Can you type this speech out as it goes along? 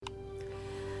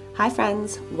Hi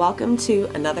friends, welcome to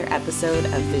another episode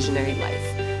of Visionary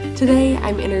Life. Today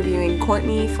I'm interviewing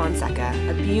Courtney Fonseca,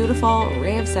 a beautiful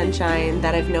ray of sunshine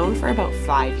that I've known for about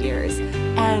 5 years.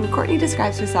 And Courtney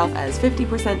describes herself as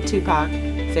 50% Tupac,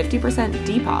 50%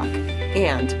 Deepak,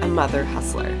 and a mother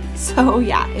hustler. So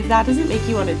yeah, if that doesn't make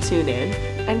you want to tune in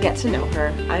and get to know her,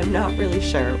 I'm not really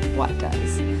sure what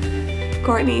does.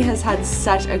 Courtney has had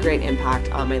such a great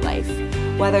impact on my life.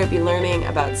 Whether it be learning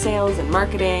about sales and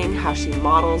marketing, how she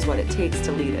models what it takes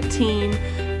to lead a team,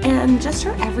 and just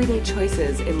her everyday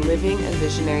choices in living a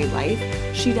visionary life,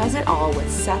 she does it all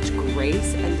with such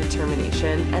grace and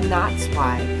determination, and that's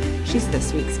why she's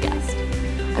this week's guest.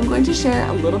 I'm going to share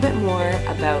a little bit more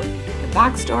about the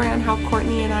backstory on how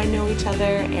Courtney and I know each other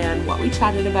and what we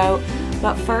chatted about,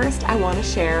 but first I want to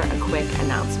share a quick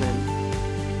announcement.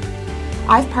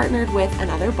 I've partnered with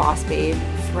another Boss Babe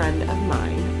friend of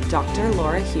mine, Dr.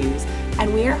 Laura Hughes,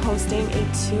 and we are hosting a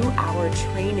 2-hour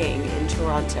training in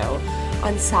Toronto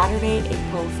on Saturday,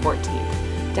 April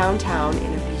 14th, downtown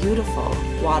in a beautiful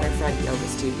waterfront yoga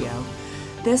studio.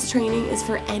 This training is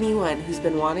for anyone who's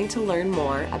been wanting to learn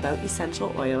more about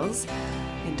essential oils,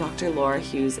 and Dr. Laura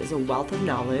Hughes is a wealth of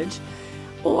knowledge,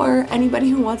 or anybody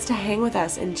who wants to hang with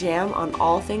us and jam on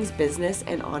all things business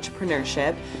and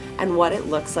entrepreneurship and what it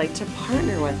looks like to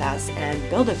partner with us and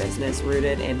build a business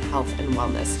rooted in health and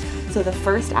wellness. So the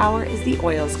first hour is the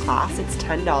oils class. It's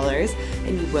 $10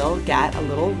 and you will get a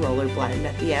little roller blend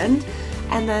at the end.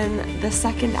 And then the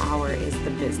second hour is the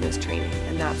business training,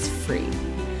 and that's free.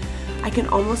 I can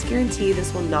almost guarantee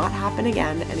this will not happen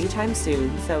again anytime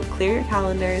soon, so clear your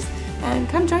calendars and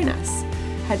come join us.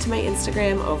 Head to my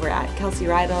Instagram over at Kelsey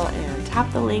Rydell and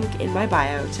tap the link in my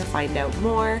bio to find out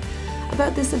more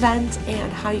about this event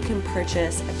and how you can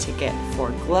purchase a ticket for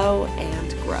Glow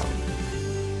and Grow.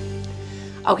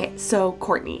 Okay, so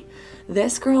Courtney.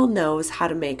 This girl knows how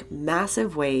to make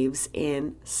massive waves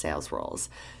in sales roles.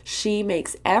 She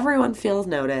makes everyone feel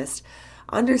noticed,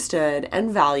 understood, and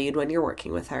valued when you're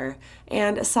working with her.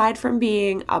 And aside from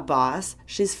being a boss,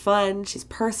 she's fun, she's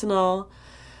personable,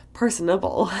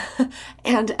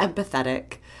 and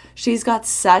empathetic. She's got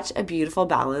such a beautiful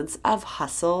balance of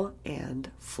hustle and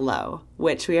flow,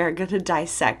 which we are going to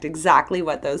dissect exactly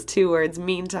what those two words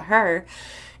mean to her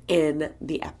in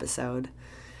the episode.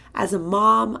 As a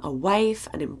mom, a wife,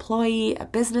 an employee, a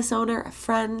business owner, a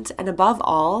friend, and above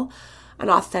all, an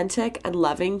authentic and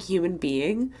loving human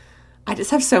being, I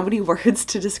just have so many words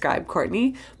to describe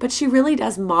Courtney, but she really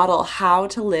does model how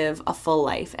to live a full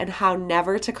life and how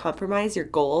never to compromise your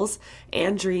goals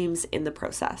and dreams in the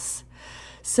process.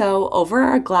 So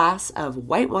over a glass of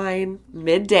white wine,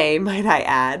 midday might I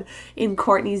add, in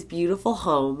Courtney's beautiful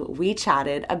home, we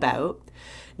chatted about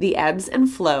the ebbs and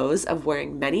flows of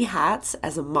wearing many hats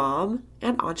as a mom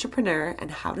and entrepreneur and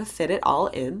how to fit it all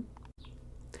in.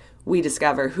 We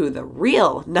discover who the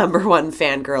real #1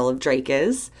 fangirl of Drake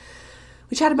is.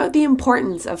 We chat about the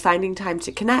importance of finding time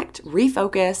to connect,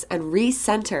 refocus, and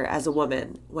recenter as a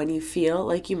woman when you feel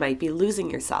like you might be losing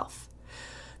yourself.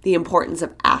 The importance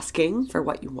of asking for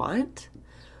what you want.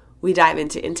 We dive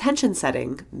into intention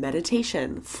setting,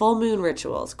 meditation, full moon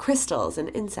rituals, crystals, and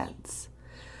incense.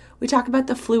 We talk about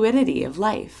the fluidity of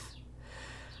life,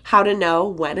 how to know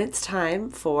when it's time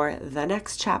for the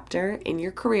next chapter in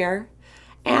your career,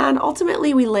 and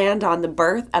ultimately, we land on the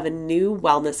birth of a new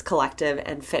wellness collective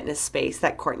and fitness space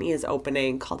that Courtney is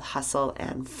opening called Hustle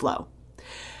and Flow.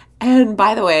 And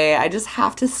by the way, I just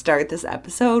have to start this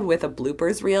episode with a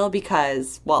bloopers reel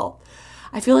because, well,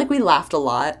 I feel like we laughed a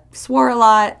lot, swore a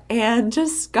lot, and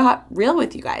just got real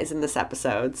with you guys in this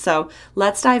episode. So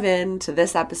let's dive into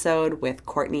this episode with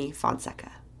Courtney Fonseca.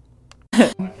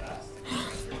 My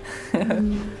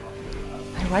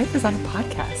wife is on a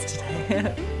podcast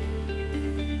today.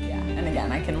 And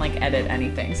again, I can edit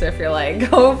anything. So if you're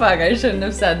like, oh fuck, I shouldn't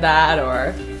have said that,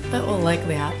 or that will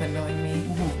likely happen knowing me.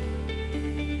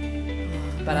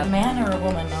 But a man or a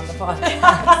woman on the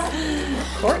podcast?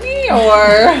 Courtney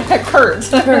or Kurt?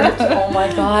 Kurt. Oh my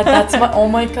god, oh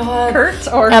my god. Kurt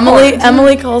or Emily? Kurt?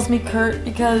 Emily calls me Kurt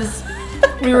because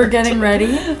we were getting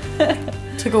ready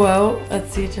to go out at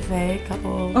CHFA a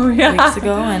couple weeks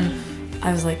ago, and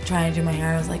I was trying to do my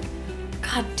hair. I was like,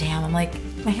 god damn, I'm like,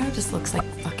 my hair just looks like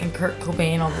fucking Kurt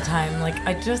Cobain all the time.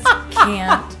 I just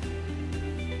can't.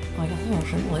 I think I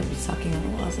shouldn't be sucking on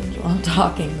the lozenge while I'm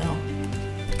talking, though.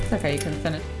 It's okay, you can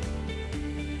finish.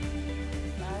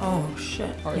 Oh,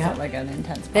 shit. Or is it an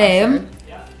intense password? Babe,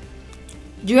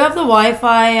 do you have the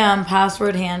Wi-Fi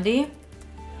password handy?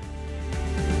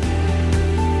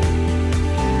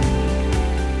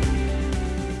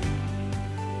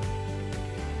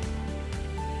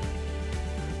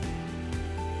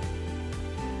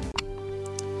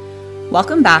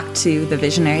 Welcome back to the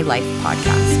Visionary Life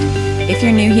podcast. If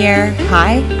you're new here,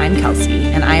 hi, I'm Kelsey,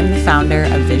 and I am the founder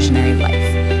of Visionary Life.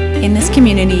 In this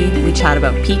community, we chat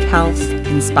about peak health,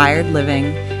 inspired living,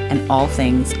 and all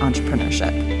things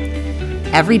entrepreneurship.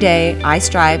 Every day, I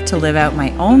strive to live out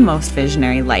my own most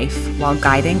visionary life while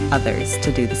guiding others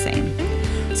to do the same.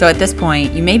 So at this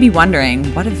point, you may be wondering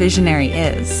what a visionary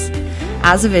is.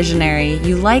 As a visionary,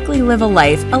 you likely live a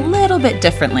life a little bit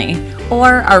differently,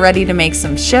 or are ready to make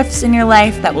some shifts in your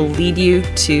life that will lead you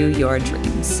to your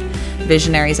dreams.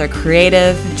 Visionaries are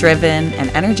creative, driven, and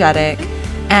energetic,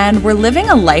 and we're living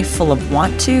a life full of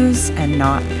want-tos and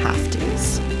not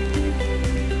have-tos.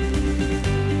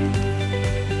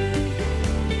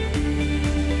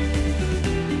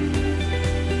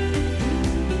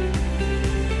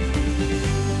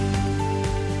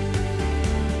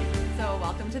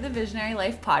 Visionary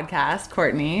Life podcast,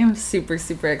 Courtney. I'm super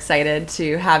excited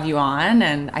to have you on,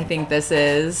 and I think this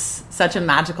is such a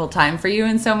magical time for you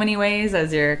in so many ways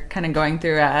as you're kind of going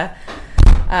through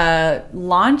a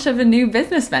launch of a new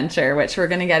business venture, which we're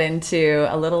going to get into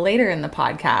a little later in the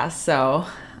podcast. So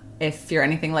if you're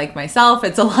anything like myself,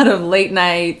 it's a lot of late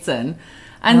nights and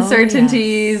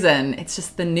uncertainties, and it's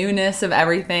just the newness of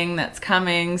everything that's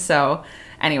coming. So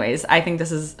anyways, I think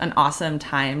this is an awesome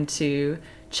time to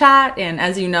chat. And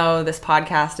as you know, this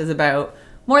podcast is about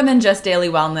more than just daily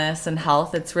wellness and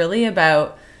health. It's really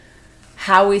about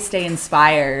how we stay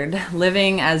inspired,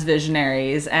 living as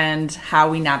visionaries, and how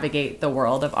we navigate the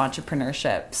world of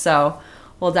entrepreneurship. So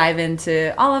we'll dive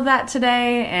into all of that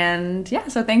today. And yeah,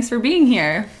 so thanks for being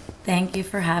here. Thank you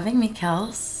for having me,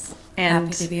 Kels. And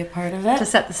happy to be a part of it. To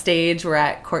set the stage, we're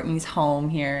at Courtney's home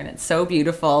here, and it's so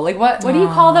beautiful. Like, what do you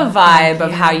call the vibe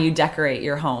of how you decorate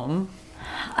your home?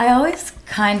 I always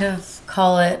kind of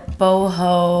call it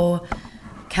boho,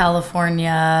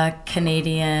 California,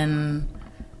 Canadian,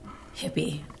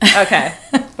 hippie. Okay.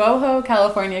 Boho,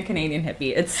 California, Canadian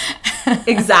hippie. It's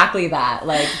exactly that.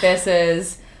 Like,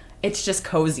 it's just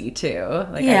cozy too.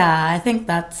 Like, I think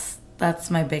that's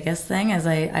my biggest thing is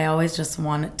I always just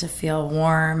want it to feel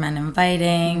warm and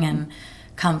inviting and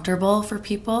comfortable for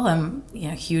people. I'm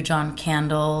huge on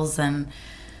candles and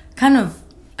kind of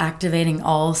activating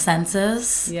all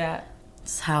senses. Yeah.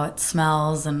 It's how it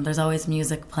smells, and there's always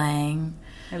music playing.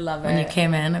 I love it. When you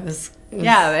came in, it was they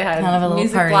had kind of a little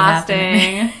music party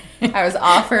blasting. I was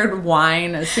offered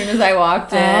wine as soon as I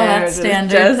walked in. That's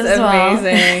standard just as well.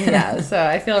 Amazing. Yeah, so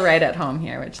I feel right at home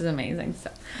here, which is amazing. So,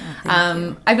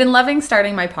 I've been loving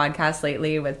starting my podcast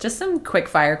lately with just some quick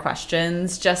fire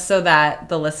questions, just so that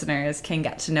the listeners can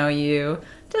get to know you,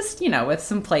 just with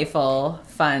some playful,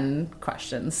 fun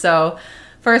questions. So,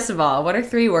 first of all, what are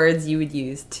 3 words you would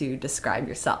use to describe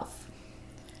yourself?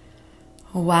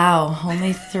 Wow,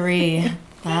 only 3.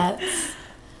 That's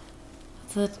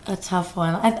a tough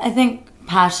one. I think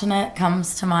passionate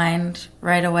comes to mind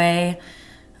right away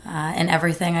in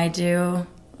everything I do,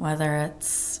 whether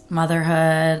it's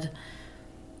motherhood,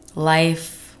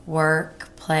 life,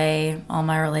 work, play, all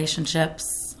my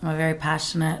relationships. I'm a very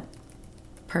passionate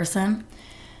person.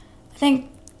 I think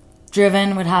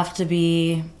driven would have to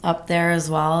be up there as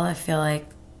well. I feel like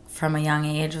from a young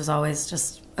age was always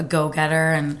just a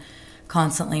go-getter and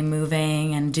constantly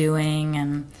moving and doing,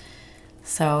 and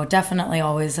so definitely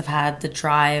always have had the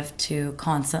drive to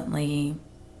constantly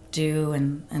do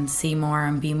and see more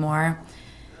and be more.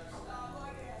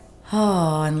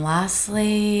 Oh, and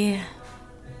lastly,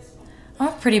 I'm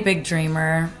a pretty big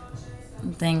dreamer.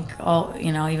 I think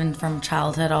even from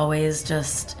childhood, always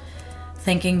just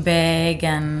thinking big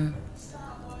and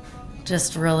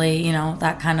just really,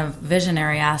 that kind of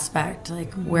visionary aspect.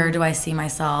 Like, where do I see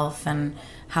myself and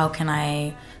how can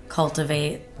I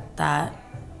cultivate that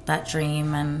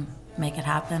dream and make it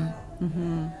happen?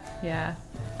 Mm-hmm. Yeah.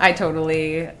 I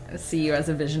totally see you as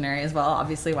a visionary as well.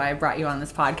 Obviously why I brought you on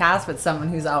this podcast, but someone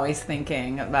who's always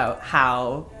thinking about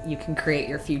how you can create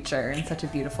your future in such a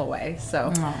beautiful way.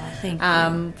 So, thank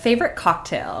you. Favorite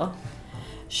cocktail?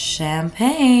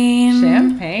 Champagne.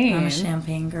 I'm a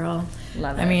champagne girl.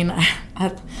 Love it. I mean,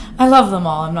 I love them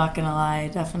all. I'm not gonna lie. I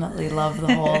definitely love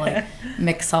the whole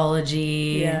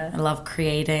mixology. Yeah. I love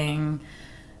creating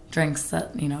drinks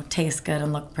that taste good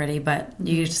and look pretty, but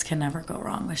you just can never go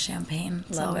wrong with champagne.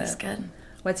 It's always good.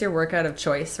 What's your workout of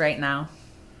choice right now?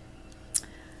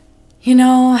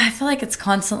 I feel like it's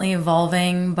constantly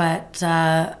evolving, but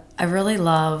I really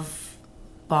love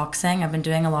boxing. I've been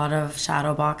doing a lot of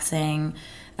shadow boxing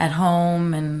at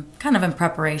home and kind of in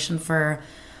preparation for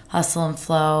Hustle and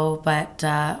Flow. But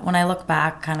when I look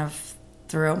back kind of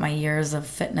throughout my years of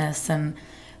fitness and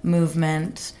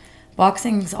movement,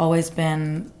 boxing's always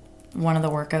been one of the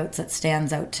workouts that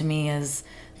stands out to me as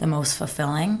the most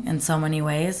fulfilling in so many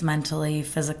ways, mentally,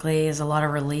 physically. There's a lot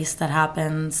of release that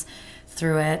happens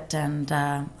through it, and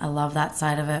I love that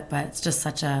side of it, but it's just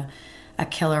such a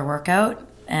killer workout,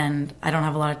 and I don't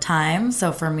have a lot of time,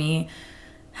 so for me,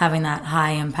 having that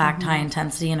high impact, high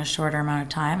intensity in a shorter amount of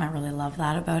time, I really love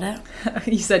that about it.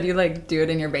 You said you like do it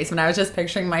in your basement. I was just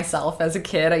picturing myself as a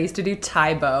kid. I used to do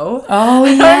Tae Bo. Oh,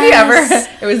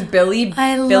 yes. It was Billy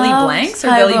Blanks or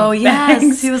Tae Billy Bo. Banks.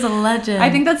 Yes, he was a legend.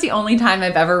 I think that's the only time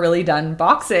I've ever really done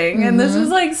boxing. And this was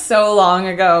like so long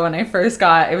ago when I first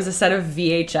it was a set of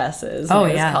VHSs. Oh,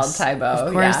 it was yes. called Tae Bo.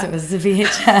 Of course, it was the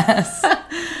VHS.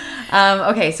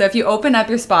 Okay, so if you open up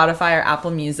your Spotify or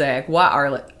Apple Music, what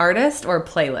artist or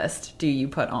playlist do you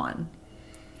put on?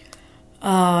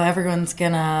 Oh, everyone's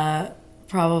gonna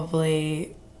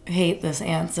probably hate this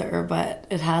answer, but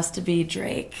it has to be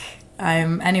Drake.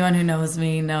 Anyone who knows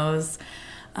me knows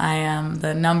I am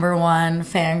the number one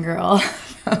fangirl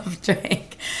of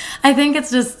Drake. I think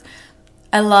it's just,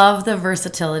 I love the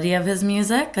versatility of his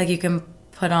music. Like, you can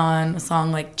put on a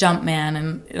song like Jumpman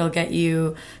and it'll get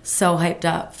you so hyped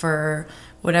up for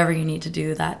whatever you need to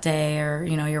do that day, or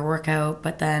your workout.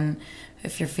 But then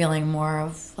if you're feeling more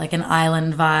of like an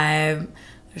island vibe,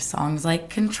 there's songs like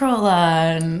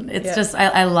Controlla, and it's just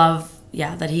I love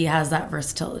that he has that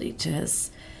versatility to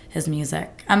his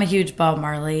music. I'm a huge Bob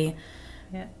Marley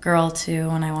girl too,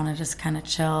 and I want to just kind of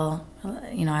chill.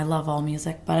 I love all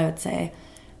music, but I would say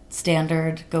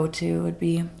standard go-to would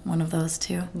be one of those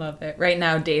two. Love it. Right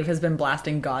now, Dave has been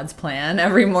blasting God's Plan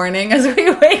every morning as we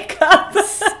wake up.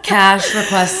 Cash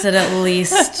requested at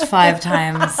least 5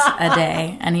 times a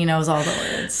day, and he knows all the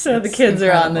words. So it's the kids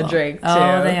incredible. Are on the Drake, too.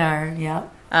 Oh, they are,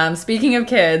 yep. Speaking of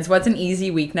kids, what's an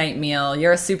easy weeknight meal?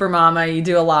 You're a super mama, you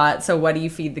do a lot, so what do you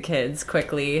feed the kids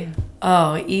quickly?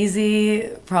 Oh, easy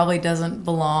probably doesn't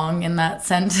belong in that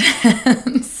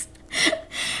sentence.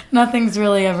 Nothing's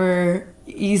really ever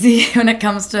easy when it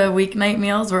comes to weeknight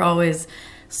meals. We're always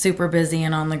super busy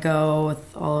and on the go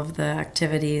with all of the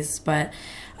activities, but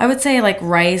I would say like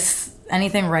rice,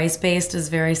 anything rice based is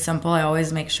very simple. I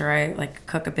always make sure I like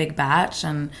cook a big batch,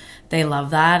 and they love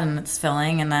that, and it's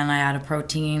filling, and then I add a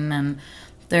protein, and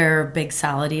they're big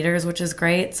salad eaters, which is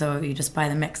great. So you just buy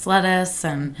the mixed lettuce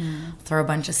and throw a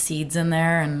bunch of seeds in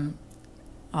there, and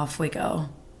off we go.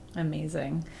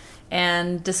 Amazing.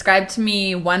 And describe to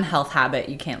me one health habit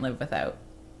you can't live without.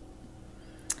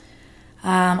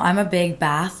 I'm a big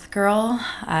bath girl.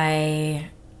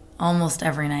 I almost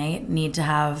every night need to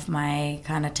have my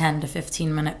kind of 10 to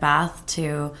 15 minute bath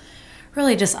to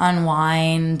really just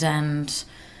unwind, and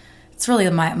it's really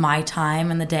my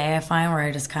time in the day, I find, where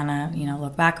I just kind of,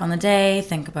 look back on the day,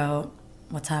 think about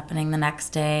what's happening the next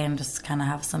day, and just kind of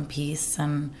have some peace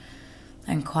and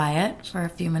quiet for a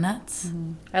few minutes.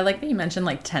 Mm-hmm. I like that you mentioned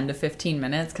like 10 to 15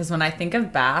 minutes, because when I think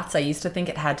of baths, I used to think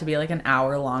it had to be like an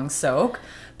hour-long soak,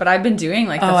 but I've been doing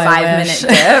like the 5-minute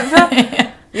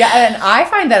dip. Yeah, and I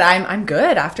find that I'm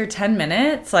good after 10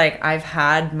 minutes. Like, I've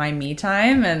had my me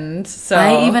time, and so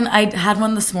I had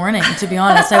one this morning, to be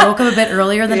honest. I woke up a bit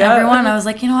earlier than everyone. I was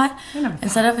like, you know what?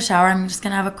 Instead of a shower, I'm just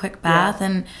gonna have a quick bath,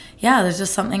 and there's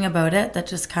just something about it that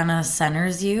just kind of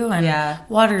centers you. And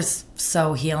water's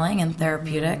so healing and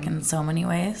therapeutic in so many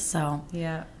ways. So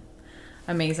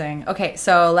amazing. Okay,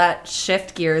 so let's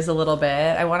shift gears a little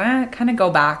bit. I want to kind of go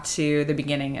back to the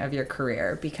beginning of your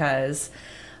career, because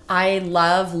I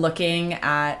love looking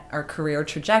at our career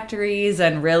trajectories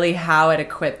and really how it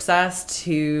equips us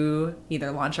to either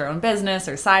launch our own business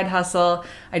or side hustle.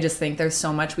 I just think there's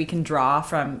so much we can draw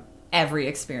from every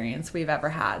experience we've ever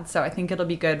had. So I think it'll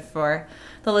be good for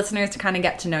the listeners to kind of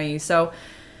get to know you. So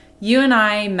you and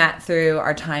I met through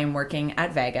our time working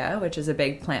at Vega, which is a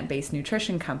big plant-based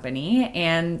nutrition company,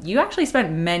 and you actually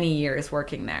spent many years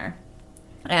working there.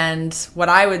 And what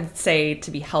I would say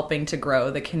to be helping to grow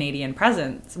the Canadian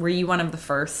presence. Were you one of the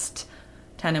first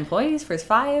 10 employees, first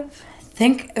 5? I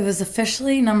think it was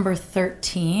officially number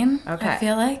 13, okay. I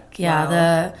feel like. Yeah,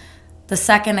 wow. The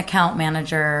second account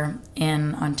manager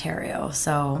in Ontario.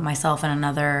 So myself and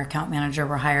another account manager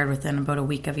were hired within about a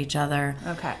week of each other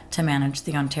to manage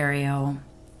the Ontario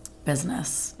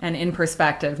business. And in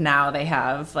perspective, now they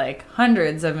have like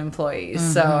hundreds of employees.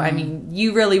 So, I mean,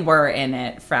 you really were in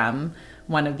it from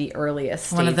one of the earliest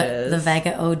stages. One of the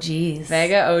Vega OGs.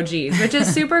 Vega OGs, which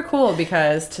is super cool,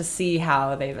 because to see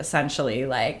how they've essentially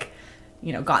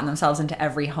gotten themselves into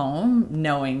every home,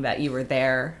 knowing that you were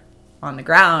there on the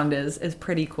ground is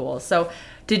pretty cool. So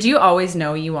did you always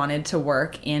know you wanted to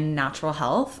work in natural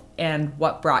health, and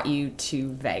what brought you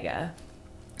to Vega?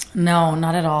 No,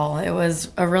 not at all. It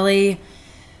was a really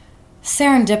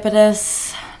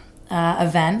serendipitous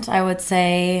event, I would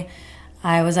say.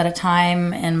 I was at a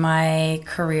time in my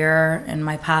career, in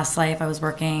my past life, I was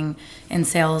working in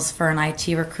sales for an IT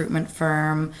recruitment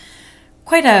firm.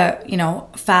 Quite a,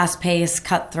 fast-paced,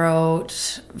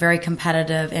 cutthroat, very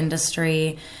competitive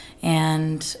industry.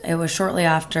 And it was shortly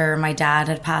after my dad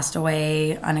had passed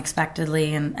away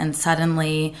unexpectedly and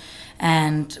suddenly,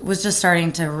 and was just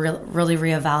starting to really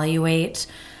reevaluate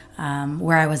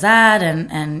where I was at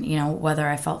and whether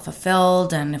I felt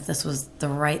fulfilled and if this was the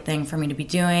right thing for me to be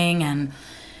doing. And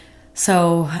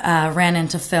so ran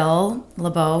into Phil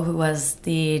LeBeau, who was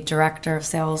the director of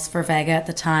sales for Vega at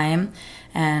the time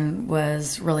and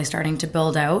was really starting to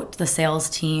build out the sales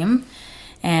team.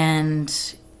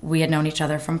 And we had known each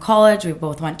other from college. We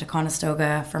both went to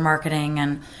Conestoga for marketing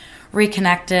and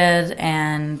reconnected,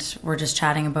 and we're just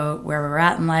chatting about where we were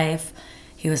at in life.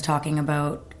 He was talking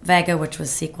about Vega, which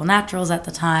was Sequel Naturals at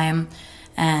the time,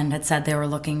 and had said they were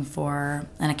looking for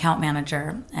an account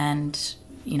manager. And,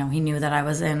 he knew that I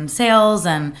was in sales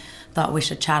and thought we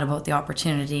should chat about the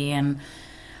opportunity. And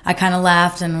I kind of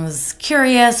laughed and was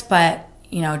curious, but,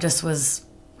 just was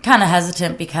kind of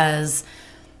hesitant because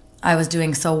I was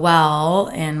doing so well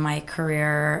in my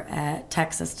career at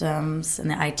Tech Systems in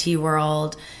the IT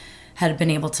world, had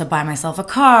been able to buy myself a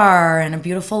car and a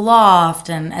beautiful loft.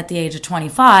 And at the age of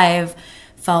 25,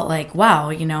 felt like,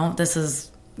 wow, this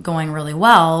is going really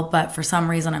well. But for some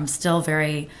reason, I'm still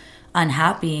very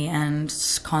unhappy and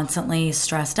constantly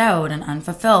stressed out and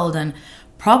unfulfilled, and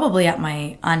probably at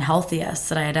my unhealthiest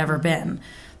that I had ever been.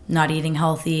 Not eating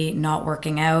healthy, not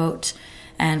working out.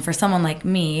 And for someone like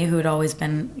me, who had always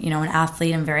been, an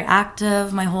athlete and very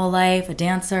active my whole life, a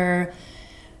dancer,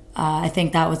 I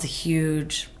think that was a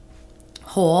huge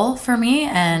hole for me.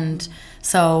 And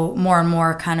so more and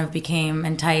more kind of became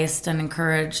enticed and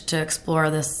encouraged to explore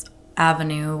this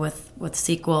avenue with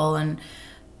Sequel and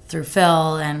through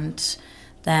Phil. And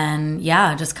then,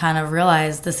 just kind of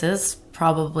realized this is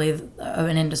probably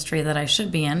an industry that I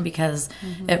should be in because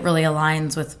it really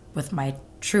aligns with my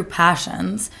true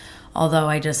passions. Although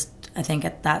I think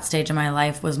at that stage of my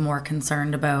life was more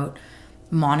concerned about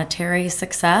monetary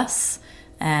success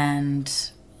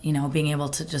and, being able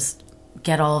to just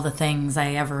get all the things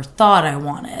I ever thought I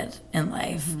wanted in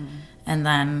life. And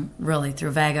then really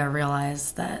through Vega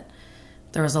realized that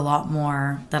there was a lot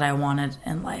more that I wanted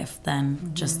in life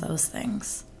than just those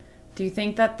things. Do you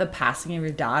think that the passing of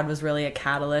your dad was really a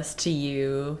catalyst to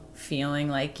you feeling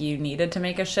like you needed to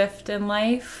make a shift in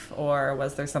life? Or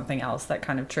was there something else that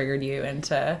kind of triggered you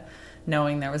into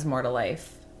knowing there was more to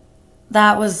life?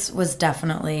 That was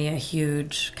definitely a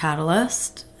huge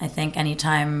catalyst. I think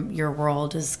anytime your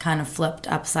world is kind of flipped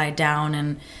upside down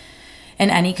and in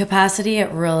any capacity,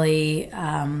 it really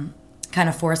kind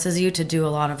of forces you to do a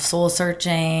lot of soul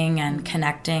searching and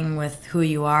connecting with who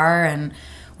you are and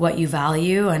what you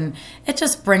value. And it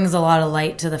just brings a lot of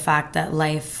light to the fact that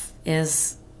life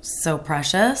is so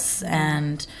precious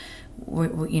and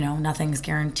nothing's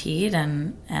guaranteed.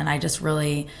 And I just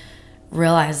really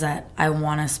realized that I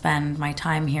want to spend my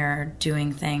time here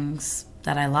doing things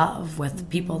that I love with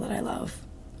people that I love.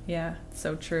 Yeah,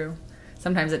 so true.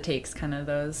 Sometimes it takes kind of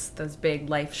those big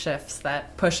life shifts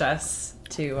that push us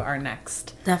to our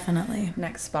next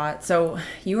spot. So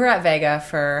you were at Vega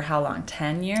for how long?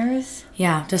 10 years?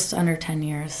 Yeah, just under 10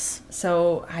 years.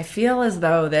 So I feel as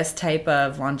though this type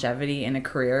of longevity in a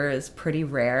career is pretty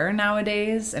rare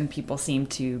nowadays, and people seem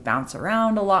to bounce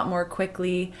around a lot more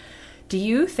quickly. Do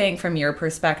you think, from your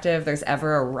perspective, there's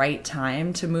ever a right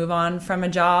time to move on from a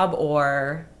job,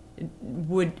 or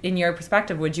in your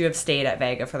perspective, would you have stayed at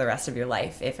Vega for the rest of your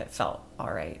life if it felt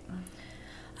all right?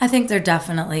 I think there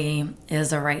definitely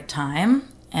is a right time,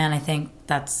 and I think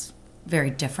that's very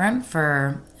different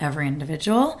for every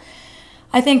individual.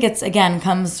 I think it's, again,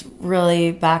 comes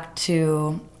really back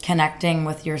to connecting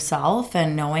with yourself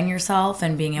and knowing yourself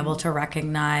and being able to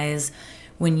recognize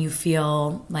when you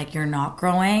feel like you're not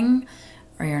growing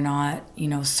or you're not,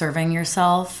 serving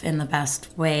yourself in the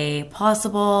best way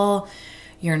possible.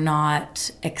 You're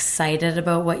not excited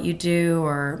about what you do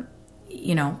or,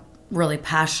 really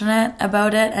passionate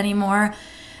about it anymore.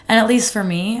 And at least for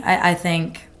me, I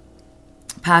think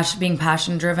being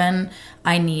passion driven,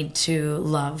 I need to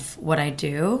love what I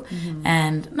do.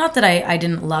 And not that I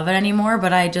didn't love it anymore,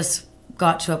 but I just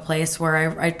got to a place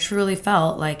where I truly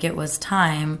felt like it was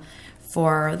time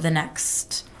for the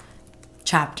next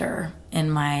chapter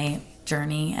in my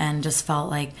journey, and just felt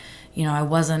like, I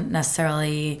wasn't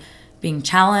necessarily being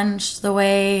challenged the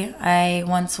way I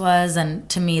once was. And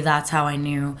to me, that's how I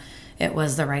knew it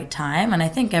was the right time. And I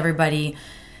think everybody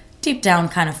deep down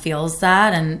kind of feels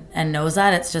that and knows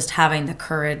that. It's just having the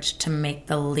courage to make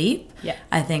the leap,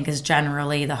 I think, is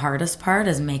generally the hardest part,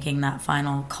 is making that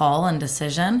final call and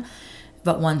decision.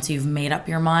 But once you've made up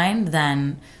your mind,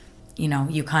 then, you know,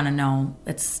 you kind of know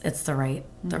it's the right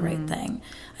thing.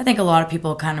 I think a lot of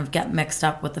people kind of get mixed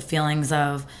up with the feelings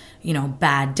of, you know,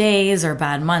 bad days or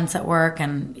bad months at work.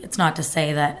 And it's not to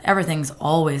say that everything's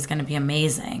always going to be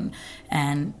amazing.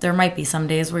 And there might be some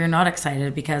days where you're not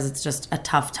excited because it's just a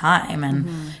tough time,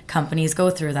 and companies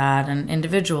go through that and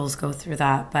individuals go through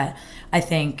that. But I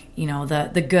think, you know,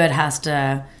 the good has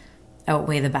to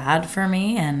outweigh the bad for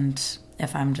me. And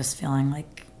if I'm just feeling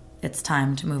like it's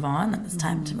time to move on, then it's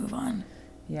time to move on.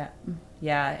 Yeah.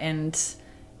 And,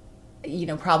 you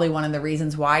know, probably one of the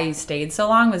reasons why you stayed so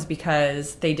long was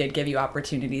because they did give you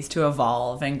opportunities to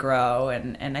evolve and grow.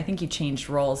 And I think you changed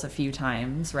roles a few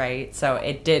times, right? So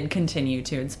it did continue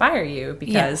to inspire you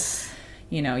because,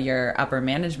 you know, your upper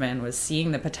management was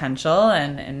seeing the potential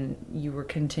and you were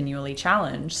continually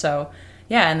challenged. So,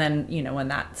 yeah. And then, you know, when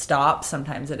that stops,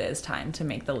 sometimes it is time to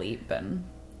make the leap and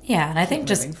and I think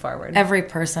just forward. Every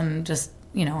person just,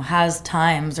 you know, has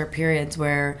times or periods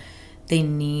where they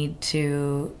need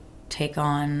to take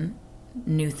on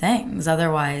new things.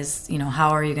 Otherwise, you know,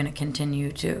 how are you going to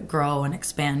continue to grow and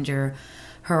expand your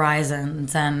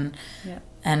horizons and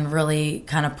really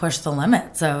kind of push the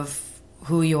limits of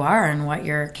who you are and what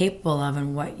you're capable of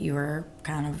and what you were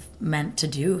kind of meant to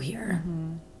do here.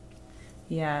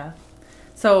 Yeah.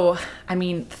 So, I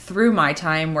mean, through my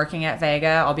time working at Vega,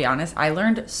 I'll be honest, I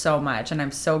learned so much, and I'm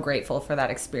so grateful for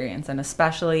that experience. And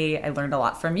especially, I learned a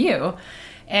lot from you.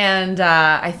 And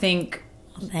I think...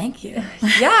 Thank you.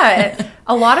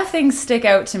 A lot of things stick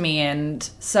out to me. And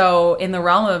so in the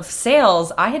realm of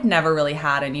sales, I had never really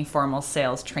had any formal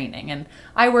sales training. And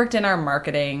I worked in our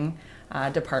marketing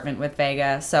department with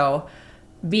Vega. So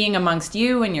being amongst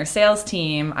you and your sales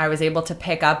team, I was able to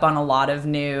pick up on a lot of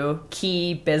new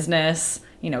key business,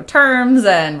 you know, terms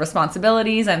and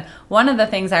responsibilities. And one of the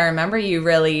things I remember you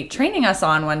really training us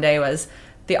on one day was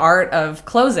the art of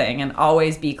closing and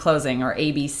always be closing, or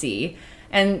ABC.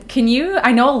 And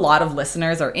I know a lot of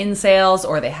listeners are in sales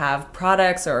or they have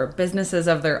products or businesses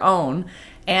of their own.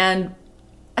 And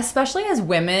especially as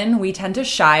women, we tend to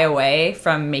shy away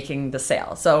from making the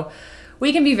sale. So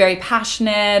we can be very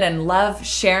passionate and love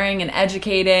sharing and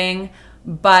educating.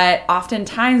 But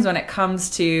oftentimes when it comes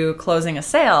to closing a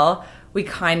sale, we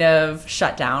kind of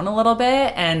shut down a little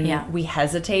bit and we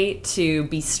hesitate to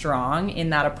be strong in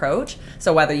that approach.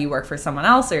 So whether you work for someone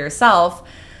else or yourself,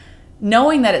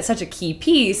 knowing that it's such a key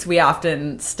piece, we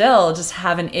often still just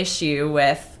have an issue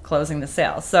with closing the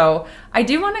sale. So I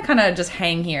do want to kind of just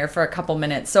hang here for a couple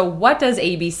minutes. So what does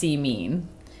ABC mean?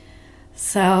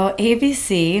 So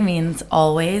ABC means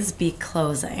always be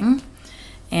closing.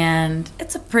 And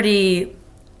it's a pretty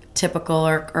typical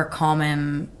or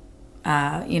common,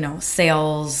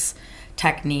 sales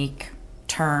technique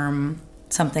term,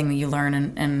 something that you learn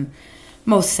in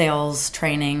most sales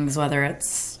trainings, whether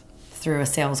it's through a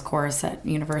sales course at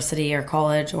university or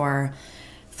college or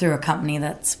through a company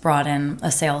that's brought in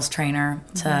a sales trainer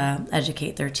to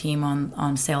educate their team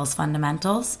on sales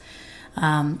fundamentals.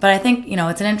 But I think, you know,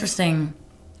 it's an interesting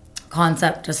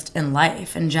concept just in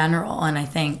life in general. And I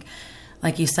think,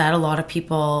 like you said, a lot of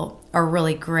people are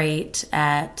really great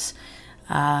at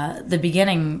the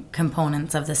beginning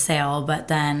components of the sale, but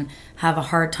then have a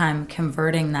hard time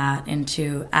converting that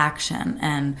into action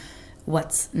and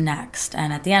what's next.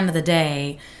 And at the end of the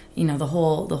day, you know, the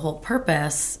whole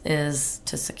purpose is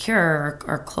to secure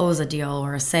or close a deal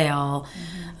or a sale,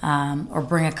 or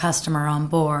bring a customer on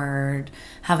board,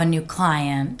 have a new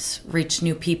client, reach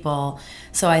new people.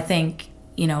 So I think,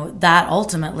 you know, that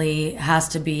ultimately has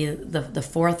to be the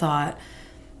forethought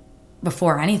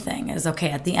before anything is, okay,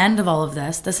 at the end of all of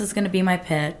this is going to be my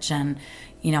pitch, and,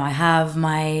 you know, I have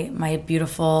my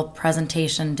beautiful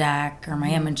presentation deck or my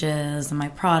images and my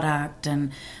product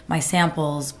and my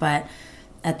samples, but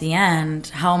at the end,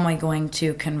 how am I going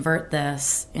to convert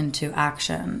this into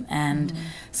action? And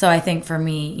so I think for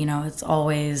me, you know, it's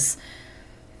always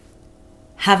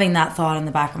having that thought in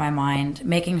the back of my mind,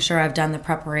 making sure I've done the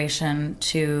preparation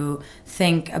to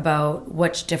think about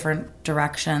which different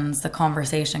directions the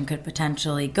conversation could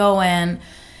potentially go in,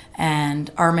 and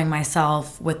arming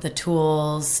myself with the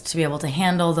tools to be able to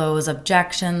handle those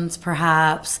objections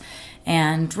perhaps,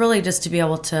 and really just to be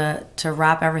able to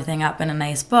wrap everything up in a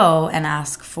nice bow and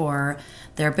ask for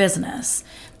their business.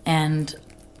 And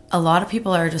a lot of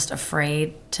people are just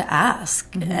afraid to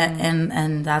ask,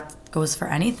 and that goes for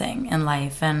anything in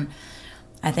life. And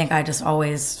I think I just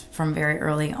always, from very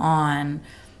early on,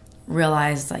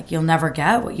 realize like you'll never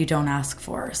get what you don't ask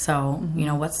for. So, you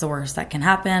know, what's the worst that can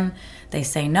happen? They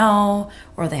say no,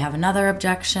 or they have another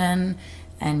objection,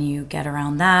 and you get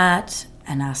around that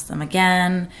and ask them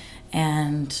again.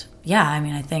 And yeah, I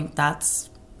mean, I think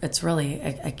it's really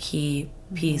a key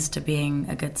piece to being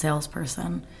a good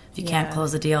salesperson. If you can't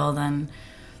close a deal, then,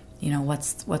 you know,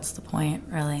 what's the point,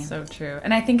 really? So true.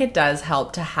 And I think it does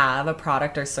help to have a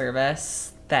product or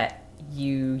service that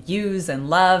you use and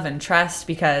love and trust,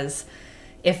 because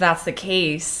if that's the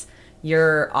case,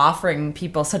 you're offering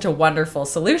people such a wonderful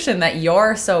solution that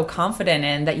you're so confident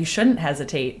in that you shouldn't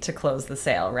hesitate to close the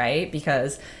sale, right?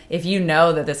 Because if you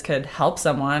know that this could help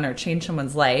someone or change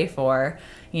someone's life, or,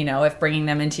 you know, if bringing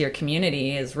them into your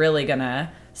community is really going to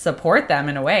support them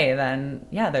in a way, then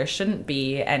yeah, there shouldn't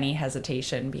be any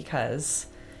hesitation, because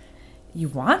you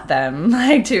want them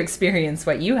like to experience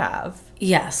what you have.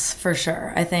 Yes, for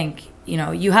sure. I think, you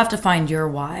know, you have to find your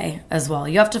why as well.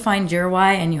 You have to find your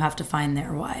why, and you have to find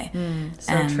their why.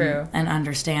 True. And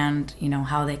understand, you know,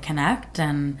 how they connect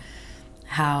and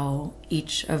how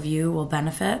each of you will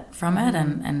benefit from it,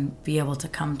 and be able to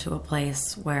come to a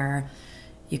place where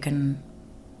you can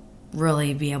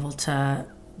really be able to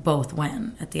both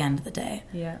win at the end of the day.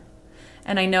 Yeah.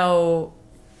 And I know,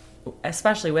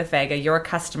 especially with Vega, your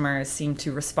customers seem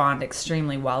to respond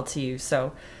extremely well to you.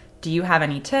 So do you have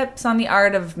any tips on the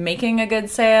art of making a good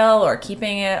sale or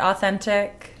keeping it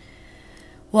authentic?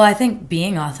 Well, I think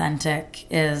being authentic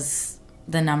is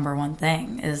the number one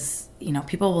thing. Is, you know,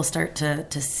 people will start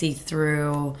to see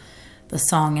through the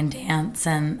song and dance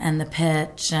and the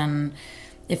pitch, and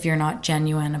if you're not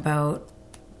genuine about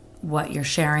what you're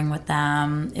sharing with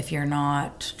them, if you're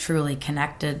not truly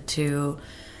connected to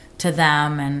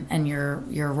them and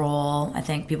your role, I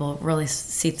think people really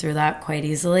see through that quite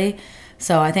easily.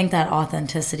 So I think that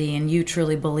authenticity and you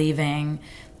truly believing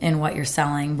in what you're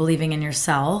selling, believing in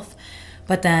yourself,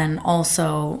 but then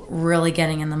also really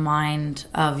getting in the mind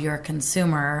of your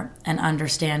consumer and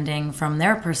understanding from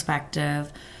their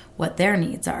perspective what their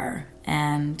needs are.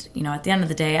 And, you know, at the end of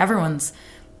the day, everyone's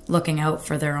looking out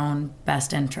for their own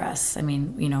best interests. I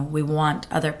mean, you know, we want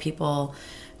other people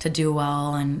to do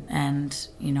well and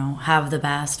you know, have the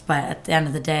best, but at the end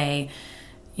of the day,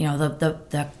 you know,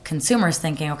 the consumer's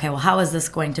thinking, okay, well, how is this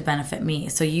going to benefit me?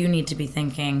 So you need to be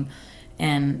thinking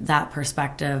in that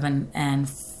perspective and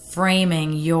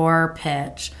framing your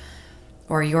pitch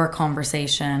or your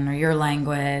conversation or your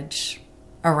language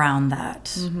around that.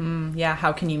 Mm-hmm. Yeah,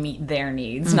 how can you meet their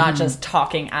needs, not just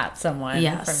talking at someone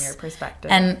from your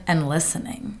perspective. And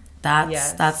listening.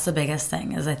 That's the biggest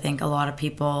thing, is I think a lot of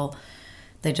people,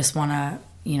 they just want to,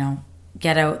 you know,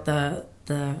 get out the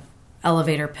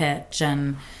elevator pitch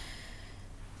and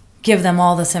give them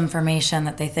all this information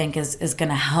that they think is going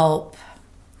to help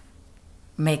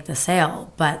make the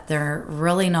sale, but they're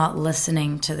really not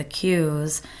listening to the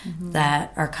cues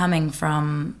that are coming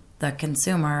from the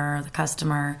consumer, the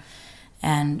customer,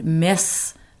 and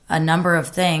miss a number of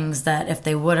things that if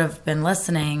they would have been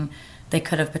listening, they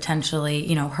could have potentially,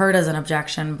 you know, heard as an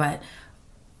objection, but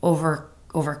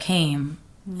overcame,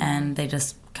 and they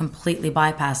just completely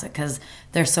bypass it because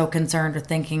they're so concerned with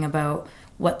thinking about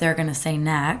what they're going to say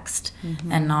next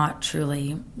and not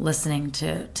truly listening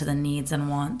to the needs and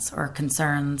wants or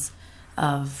concerns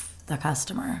of the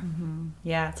customer.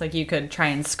 Yeah, it's like you could try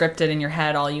and script it in your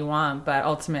head all you want, but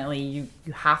ultimately you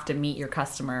have to meet your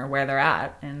customer where they're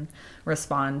at and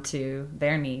respond to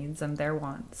their needs and their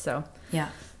wants. So yeah,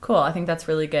 cool. I think that's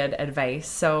really good advice.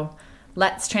 So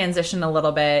let's transition a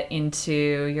little bit into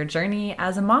your journey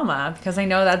as a mama, because I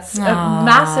know that's a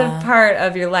massive part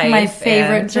of your life. My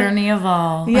favorite journey of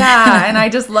all. Yeah, and I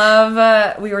just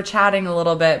love, we were chatting a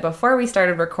little bit before we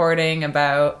started recording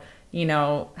about, you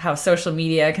know, how social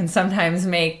media can sometimes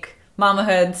make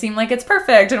mamahood seem like it's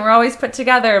perfect and we're always put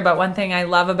together. But one thing I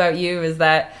love about you is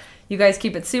that you guys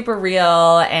keep it super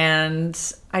real, and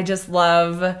I just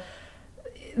love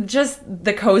just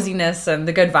the coziness and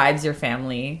the good vibes your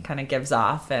family kind of gives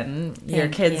off, and your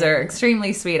kids are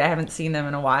extremely sweet. I haven't seen them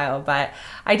in a while, but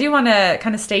I do want to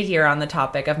kind of stay here on the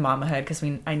topic of mamahood, because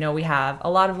I know we have a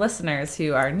lot of listeners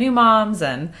who are new moms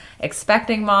and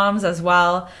expecting moms as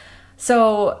well.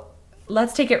 So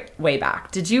let's take it way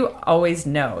back. Did you always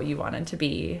know you wanted to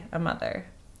be a mother?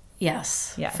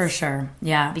 Yes, for sure.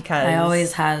 Yeah, because I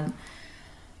always had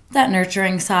that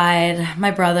nurturing side.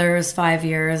 My brother is 5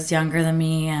 years younger than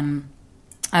me, and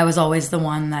I was always the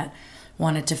one that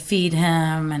wanted to feed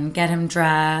him and get him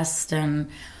dressed and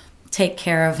take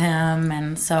care of him.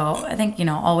 And so I think, you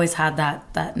know, always had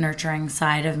that nurturing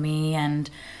side of me. And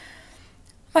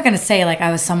I'm not going to say like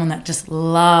I was someone that just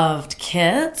loved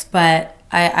kids, but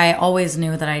I always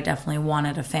knew that I definitely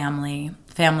wanted a family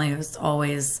family was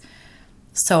always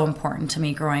so important to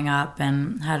me growing up,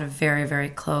 and had a very, very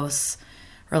close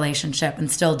relationship,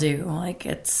 and still do. Like,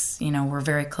 it's, you know, we're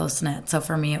very close knit. So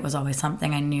for me, it was always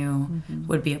something I knew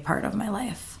would be a part of my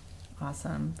life.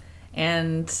 Awesome.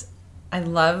 And I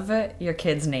love your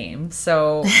kids' names.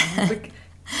 So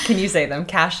can you say them?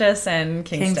 Cassius and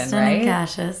Kingston, right? And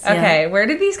Cassius, okay, where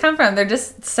did these come from? They're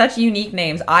just such unique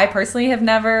names. I personally have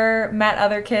never met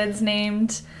other kids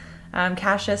named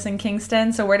Cassius and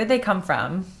Kingston. So where did they come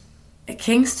from?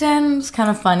 Kingston's kind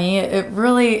of funny. It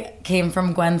really came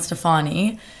from Gwen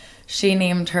Stefani. She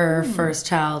named her first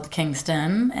child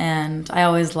Kingston, and I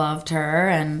always loved her.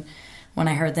 And when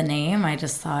I heard the name, I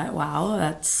just thought, wow,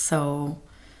 that's so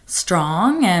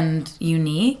strong and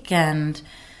unique. And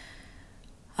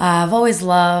I've always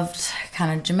loved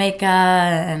kind of Jamaica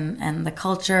and the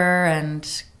culture,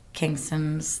 and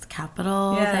Kingston's the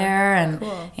capital there. And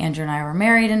cool. Andrew and I were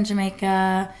married in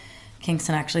Jamaica.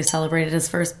 Kingston actually celebrated his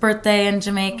first birthday in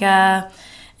Jamaica.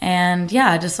 And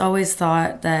yeah, I just always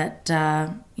thought that,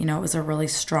 you know, it was a really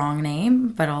strong name,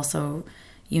 but also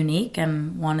unique,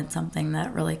 and wanted something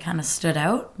that really kind of stood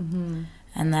out. Mm-hmm.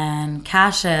 And then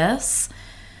Cassius,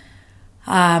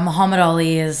 Muhammad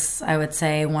Ali is, I would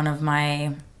say, one of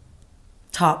my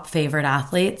top favorite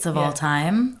athletes of all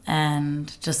time,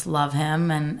 and just love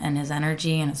him and his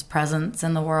energy and his presence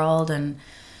in the world and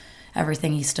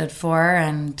everything he stood for.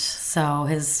 And so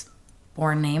his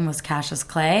born name was Cassius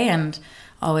Clay, and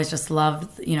always just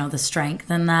loved, you know, the strength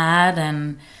in that.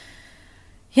 And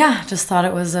yeah, just thought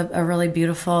it was a really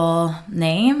beautiful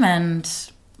name, and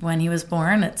when he was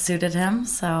born, it suited him.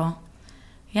 So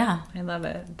yeah. I love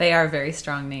it. They are very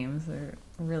strong names. They're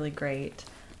really great.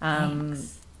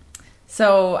 Thanks.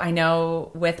 So I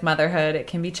know with motherhood, it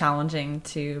can be challenging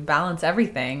to balance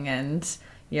everything, and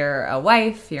you're a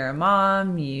wife, you're a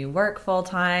mom, you work full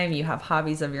time, you have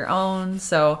hobbies of your own.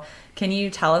 So can you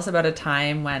tell us about a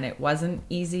time when it wasn't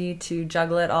easy to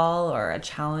juggle it all, or a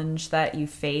challenge that you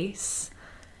face?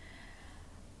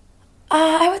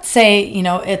 I would say, you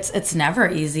know, it's never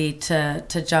easy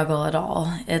to juggle it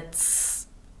all. It's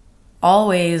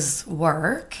always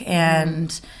work,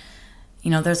 and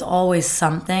you know, there's always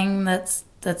something that's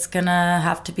gonna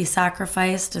have to be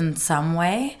sacrificed in some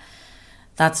way.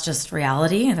 That's just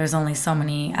reality. There's only so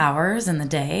many hours in the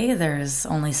day. There's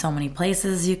only so many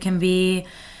places you can be.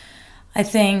 I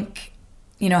think,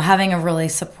 you know, having a really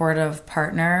supportive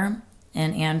partner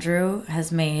in Andrew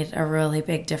has made a really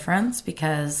big difference,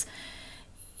 because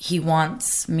he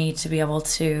wants me to be able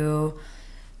to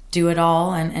do it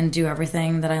all and do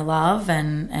everything that I love,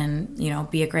 and you know,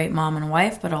 be a great mom and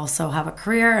wife, but also have a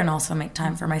career and also make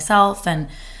time for myself. And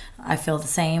I feel the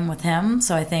same with him.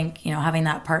 So I think, you know, having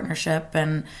that partnership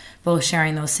and both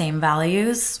sharing those same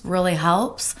values really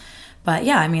helps. But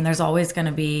yeah, I mean, there's always going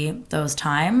to be those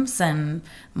times and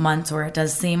months where it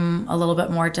does seem a little bit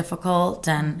more difficult.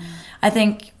 And I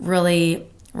think really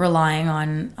relying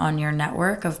on your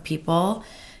network of people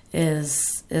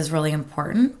is really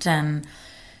important. And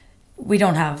we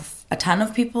don't have a ton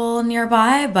of people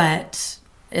nearby, but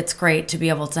it's great to be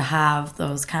able to have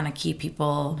those kind of key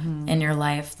people in your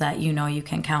life that you know you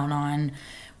can count on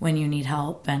when you need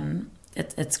help. And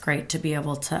it's great to be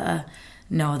able to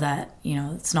know that, you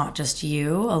know, it's not just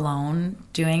you alone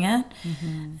doing it.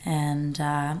 And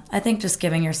I think just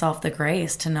giving yourself the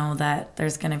grace to know that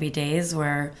there's going to be days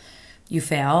where you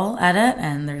fail at it,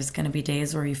 and there's going to be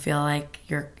days where you feel like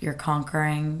you're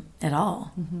conquering it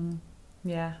all.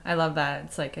 Yeah, I love that.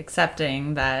 It's like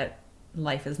accepting that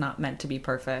life is not meant to be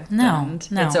perfect. No.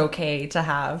 It's okay to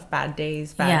have bad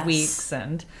days, bad weeks,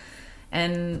 and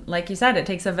like you said, it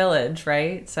takes a village,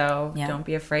 right? So don't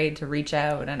be afraid to reach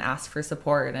out and ask for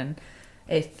support. And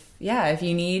if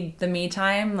you need the me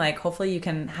time, like, hopefully you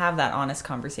can have that honest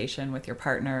conversation with your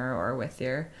partner or with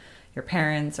your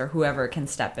parents or whoever can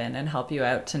step in and help you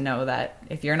out, to know that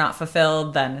if you're not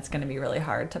fulfilled, then it's going to be really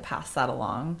hard to pass that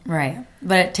along. Right.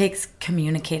 But it takes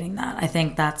communicating that. I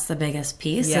think that's the biggest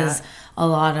piece, is a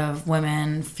lot of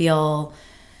women feel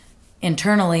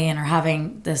internally and are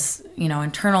having this, you know,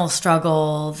 internal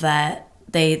struggle that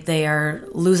they are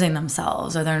losing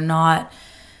themselves, or they're not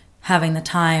having the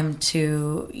time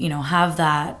to, you know, have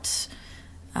that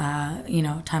you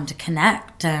know, time to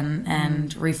connect and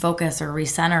refocus or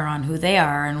recenter on who they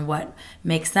are and what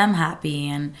makes them happy.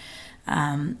 And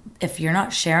if you're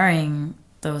not sharing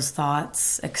those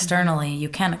thoughts externally, you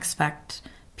can't expect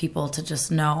people to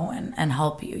just know and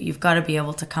help you. You've got to be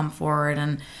able to come forward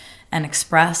and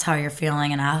express how you're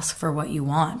feeling and ask for what you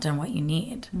want and what you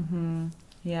need.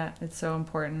 Yeah, it's so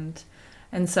important.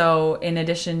 And so in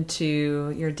addition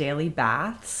to your daily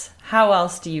baths, how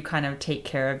else do you kind of take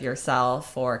care of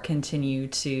yourself or continue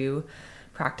to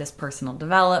practice personal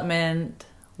development?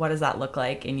 What does that look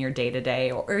like in your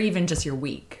day-to-day or even just your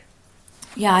week?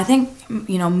 Yeah, I think,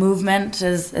 movement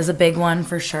is a big one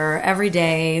for sure. Every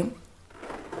day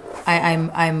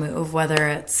I move, whether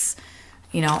it's,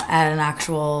 at an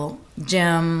actual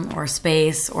gym or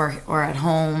space or at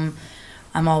home.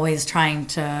 I'm always trying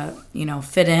to,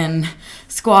 fit in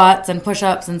squats and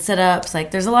push-ups and sit-ups.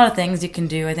 Like, there's a lot of things you can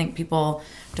do. I think people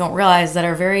don't realize that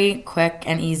are very quick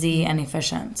and easy and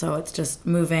efficient. So it's just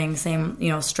moving,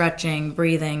 stretching,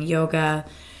 breathing, yoga.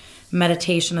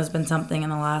 Meditation has been something in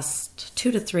the last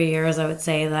 2 to 3 years, I would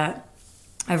say, that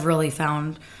I've really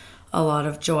found a lot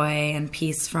of joy and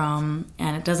peace from.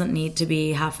 And it doesn't need to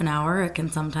be half an hour. It can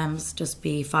sometimes just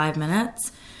be 5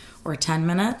 minutes or 10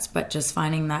 minutes, but just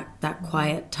finding that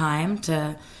quiet time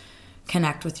to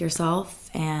connect with yourself.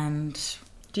 And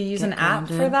do you use an app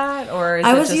for that, or is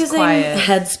I it was just using quiet?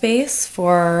 Headspace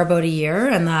for about a year,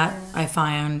 and that I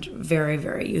find very,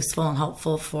 very useful and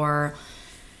helpful for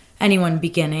anyone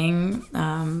beginning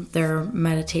their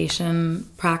meditation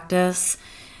practice.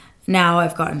 Now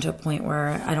I've gotten to a point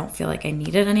where I don't feel like I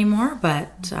need it anymore,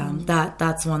 but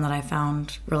that's one that I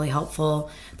found really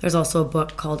helpful. There's also a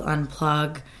book called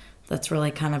Unplug that's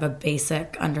really kind of a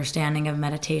basic understanding of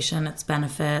meditation, its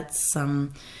benefits,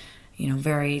 some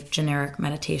very generic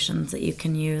meditations that you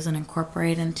can use and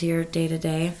incorporate into your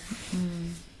day-to-day.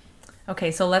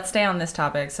 Okay, so let's stay on this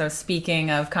topic. So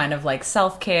speaking of kind of like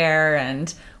self-care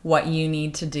and what you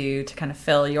need to do to kind of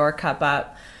fill your cup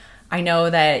up, I know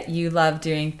that you love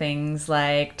doing things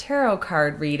like tarot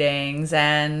card readings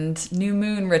and new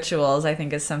moon rituals, I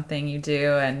think is something you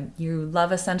do. And you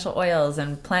love essential oils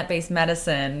and plant-based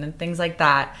medicine and things like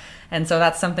that. And so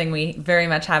that's something we very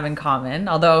much have in common.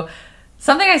 Although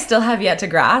something I still have yet to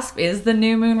grasp is the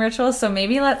new moon rituals. So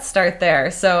maybe let's start there.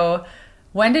 So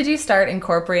when did you start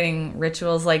incorporating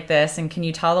rituals like this? And can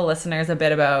you tell the listeners a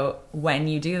bit about when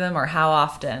you do them or how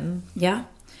often? Yeah.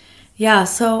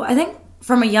 So I think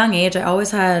from a young age, I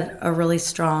always had a really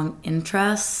strong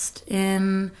interest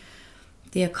in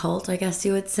the occult, I guess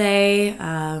you would say.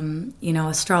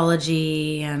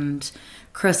 Astrology and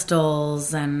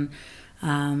crystals and,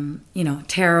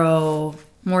 tarot,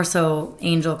 more so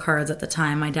angel cards at the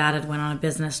time. My dad had went on a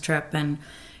business trip and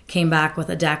came back with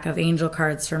a deck of angel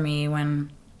cards for me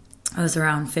when I was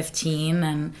around 15.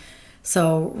 And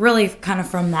so really kind of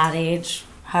from that age,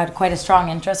 had quite a strong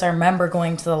interest. I remember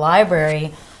going to the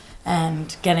library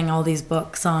and getting all these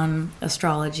books on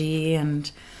astrology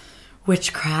and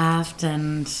witchcraft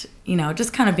and,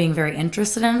 just kind of being very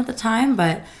interested in it at the time,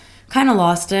 but kind of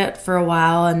lost it for a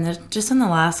while. And just in the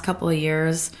last couple of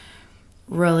years,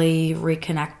 really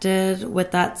reconnected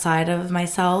with that side of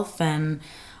myself. And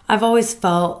I've always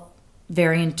felt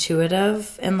very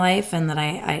intuitive in life and that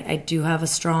I do have a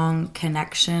strong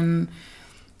connection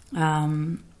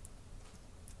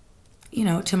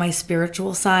to my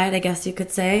spiritual side, I guess you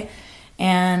could say,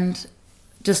 and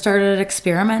just started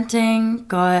experimenting,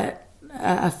 got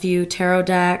a few tarot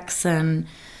decks and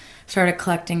started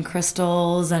collecting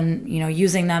crystals and,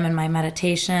 using them in my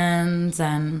meditations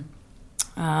and,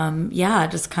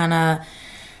 just kind of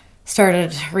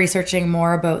started researching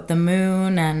more about the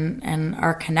moon and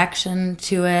our connection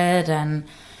to it and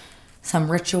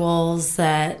some rituals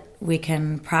that we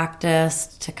can practice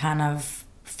to kind of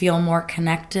feel more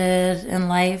connected in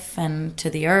life and to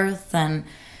the earth. And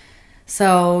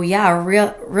so,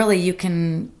 really you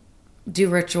can do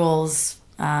rituals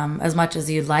as much as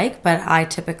you'd like, but I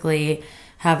typically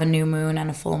have a new moon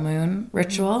and a full moon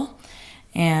ritual.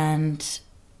 And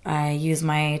I use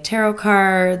my tarot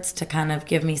cards to kind of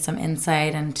give me some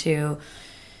insight into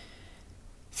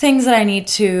things that I need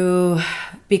to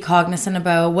be cognizant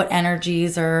about, what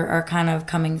energies are kind of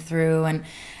coming through. And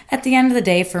at the end of the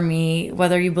day, for me,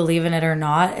 whether you believe in it or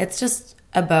not, it's just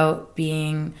about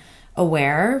being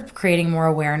aware, creating more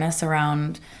awareness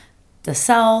around the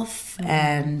self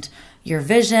and your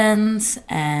visions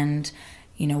and,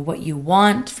 what you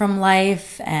want from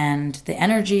life and the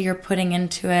energy you're putting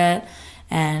into it.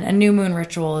 And a new moon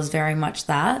ritual is very much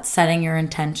that, setting your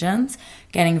intentions,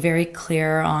 getting very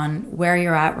clear on where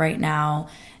you're at right now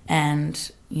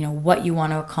and, what you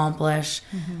want to accomplish.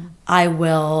 I'm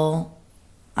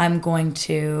going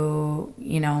to,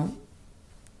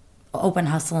 open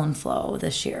hustle and flow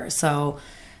this year. So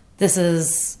this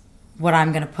is what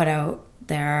I'm going to put out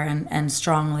there and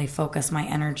strongly focus my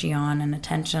energy on and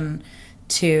attention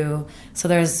to. So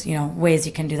there's, ways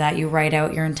you can do that. You write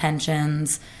out your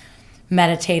intentions,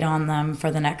 meditate on them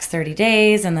for the next 30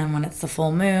 days. And then when it's the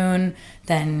full moon,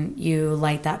 then you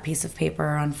light that piece of paper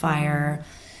on fire.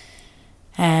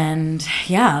 And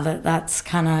yeah, that's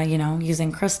kind of, you know,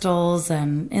 using crystals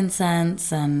and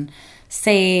incense and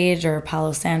sage or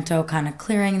Palo Santo, kind of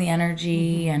clearing the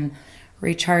energy and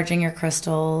recharging your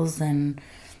crystals. And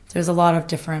there's a lot of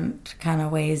different kind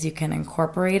of ways you can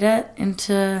incorporate it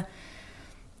into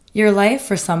your life.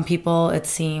 For some people, it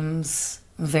seems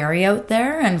very out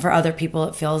there, and for other people,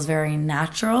 it feels very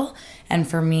natural. And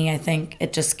for me, I think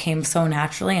it just came so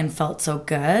naturally and felt so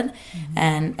good.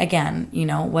 And again, you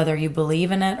know, whether you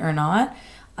believe in it or not,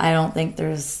 I don't think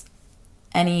there's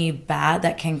any bad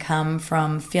that can come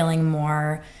from feeling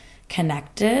more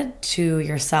connected to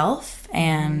yourself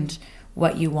and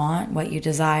what you want, what you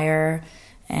desire,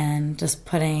 and just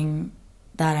putting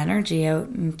that energy out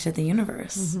into the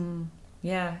universe.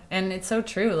 Yeah, and it's so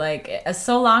true. Like,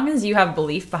 so long as you have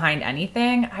belief behind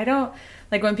anything, I don't,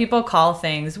 like, when people call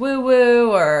things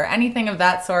woo-woo or anything of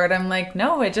that sort, I'm like,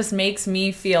 no, it just makes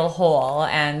me feel whole,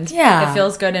 and it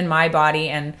feels good in my body,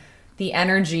 and the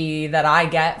energy that I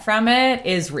get from it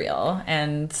is real.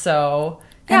 And so,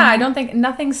 yeah, I don't think,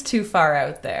 nothing's too far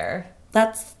out there.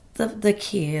 That's the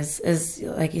key is,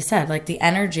 like you said, like the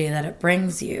energy that it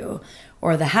brings you,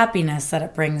 or the happiness that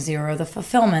it brings you, or the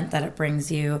fulfillment that it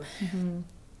brings you.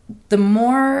 The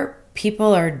more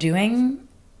people are doing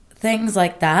things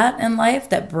like that in life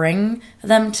that bring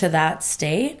them to that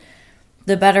state,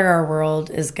 the better our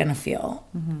world is going to feel.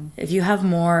 If you have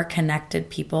more connected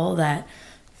people that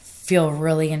feel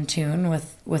really in tune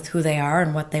with who they are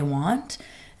and what they want,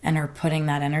 and are putting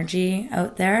that energy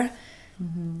out there,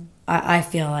 I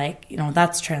feel like, you know,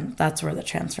 that's where the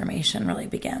transformation really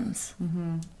begins.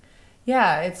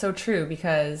 Yeah, it's so true,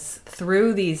 because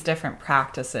through these different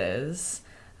practices,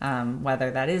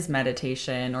 whether that is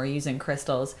meditation or using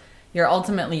crystals,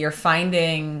 you're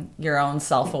finding your own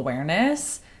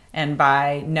self-awareness. And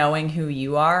by knowing who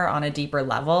you are on a deeper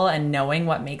level and knowing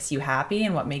what makes you happy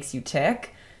and what makes you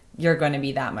tick, you're going to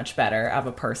be that much better of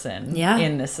a person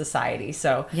in this society.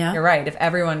 So you're right. If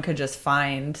everyone could just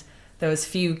find those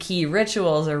few key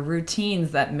rituals or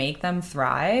routines that make them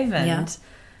thrive and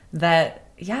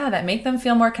that make them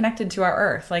feel more connected to our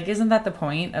earth. Like, isn't that the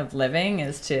point of living,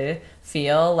 is to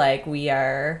feel like we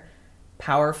are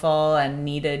powerful and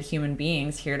needed human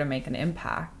beings here to make an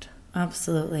impact?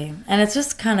 Absolutely. And it's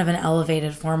just kind of an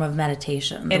elevated form of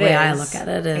meditation. The way I look at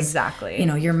it is, exactly, you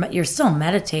know, you're still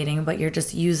meditating, but you're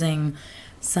just using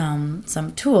some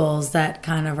tools that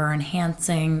kind of are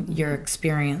enhancing your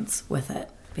experience with it,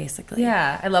 basically.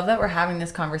 Yeah, I love that we're having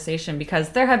this conversation, because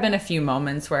there have been a few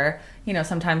moments where, you know,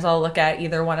 sometimes I'll look at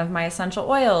either one of my essential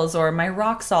oils or my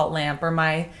rock salt lamp or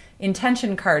my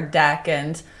intention card deck,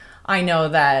 and I know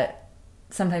that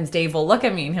sometimes Dave will look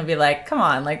at me and he'll be like, come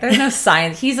on, like, there's no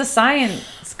science. He's a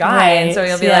science guy. Right, and so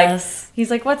he'll be like,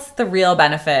 he's like, what's the real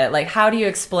benefit? Like, how do you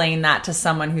explain that to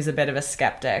someone who's a bit of a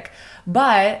skeptic?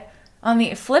 But on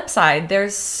the flip side,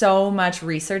 there's so much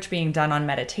research being done on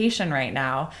meditation right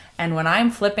now. And when I'm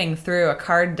flipping through a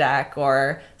card deck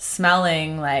or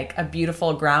smelling like a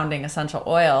beautiful grounding essential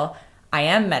oil, I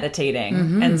am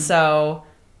meditating. And so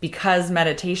because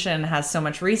meditation has so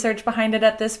much research behind it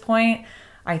at this point,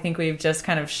 I think we've just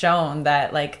kind of shown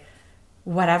that, like,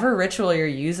 whatever ritual you're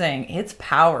using, it's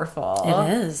powerful.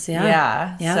 It is,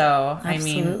 yeah. So,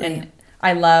 absolutely. I mean, and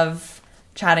I love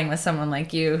chatting with someone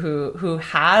like you who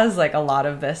has, like, a lot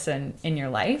of this in your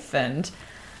life. And,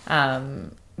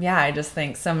 I just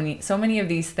think so many of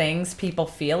these things, people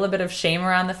feel a bit of shame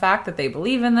around the fact that they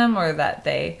believe in them or that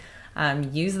they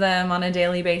use them on a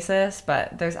daily basis,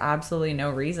 but there's absolutely no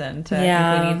reason to. I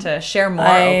think we need to share more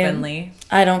openly.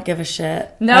 I don't give a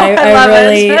shit. No, I love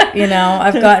really, it. You know,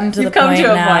 I've gotten to the point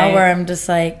now where I'm just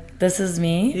like, this is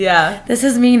me. Yeah. This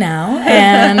is me now.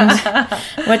 And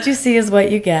what you see is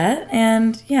what you get.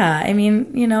 And yeah, I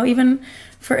mean, you know, even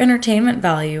for entertainment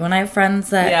value, when I have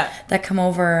friends that come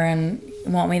over and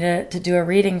want me to do a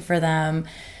reading for them,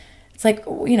 it's like,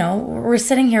 you know, we're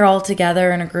sitting here all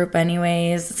together in a group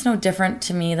anyways. It's no different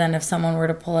to me than if someone were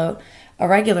to pull out a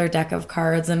regular deck of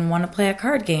cards and want to play a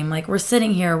card game. Like, we're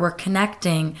sitting here, we're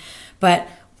connecting, but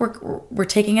we're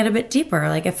taking it a bit deeper.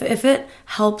 Like, if it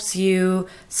helps you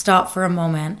stop for a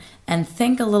moment and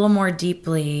think a little more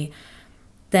deeply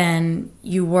than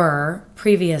you were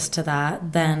previous to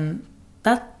that, then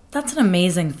that's an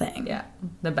amazing thing. Yeah,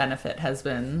 the benefit has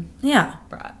been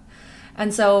brought.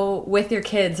 And so with your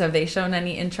kids, have they shown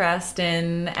any interest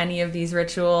in any of these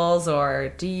rituals,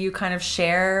 or do you kind of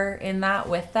share in that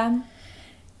with them?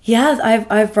 Yeah,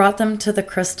 I've brought them to the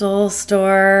crystal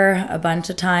store a bunch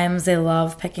of times. They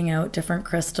love picking out different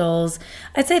crystals.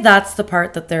 I'd say that's the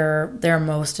part that they're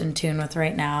most in tune with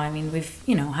right now. I mean, we've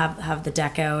have the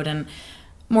deck out, and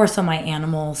more so my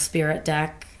animal spirit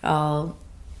deck. I'll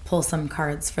pull some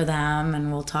cards for them,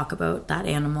 and we'll talk about that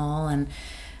animal and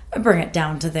bring it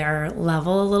down to their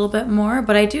level a little bit more.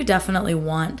 But I do definitely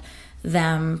want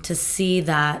them to see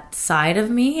that side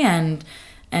of me, and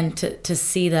to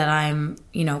see that I'm,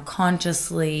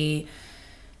 consciously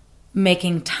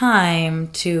making time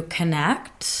to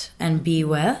connect and be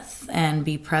with and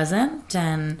be present.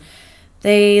 And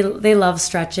they love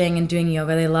stretching and doing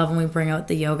yoga. They love when we bring out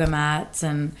the yoga mats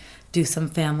and do some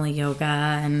family yoga.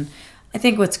 And I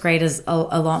think what's great is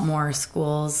a lot more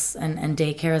schools and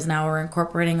daycares now are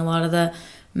incorporating a lot of the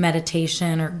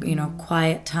meditation or,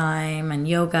 quiet time and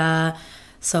yoga.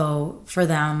 So for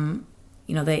them,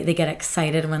 they get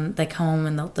excited when they come home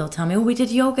and they'll tell me, oh, we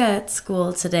did yoga at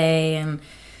school today. And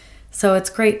so it's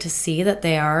great to see that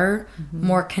they are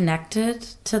more connected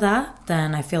to that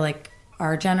than I feel like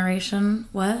our generation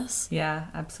was. Yeah,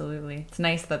 absolutely. It's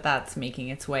nice that that's making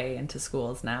its way into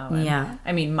schools now. And, yeah.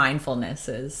 I mean, mindfulness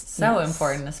is so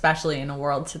important, especially in a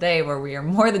world today where we are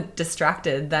more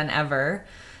distracted than ever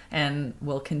and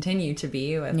will continue to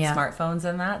be with smartphones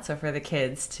and that. So for the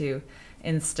kids to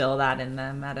instill that in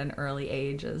them at an early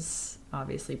age is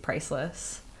obviously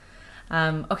priceless.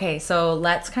 Okay, so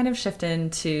let's kind of shift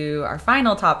into our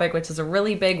final topic, which is a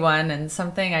really big one and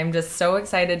something I'm just so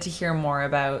excited to hear more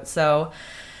about. So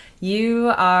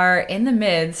you are in the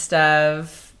midst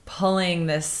of pulling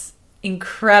this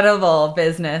incredible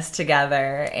business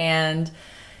together, and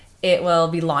it will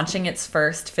be launching its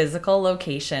first physical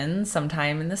location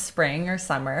sometime in the spring or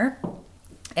summer.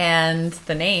 And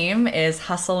the name is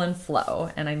Hustle and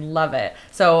Flow, and I love it.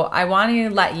 So I want to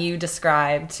let you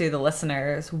describe to the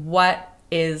listeners, what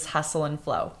is Hustle and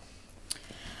Flow?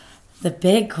 The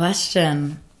big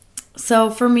question. So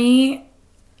for me,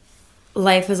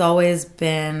 life has always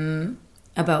been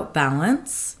about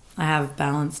balance. I have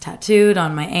balance tattooed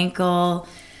on my ankle.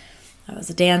 I was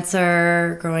a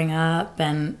dancer growing up,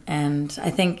 and I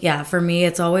think, for me,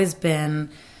 it's always been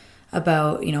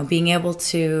about, being able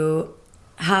to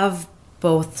have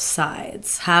both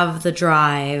sides, have the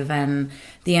drive and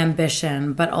the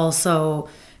ambition, but also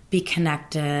be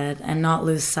connected and not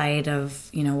lose sight of,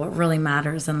 what really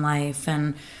matters in life.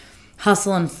 And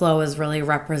Hustle and Flow is really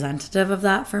representative of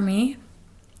that for me.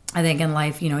 I think in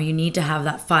life, you need to have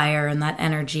that fire and that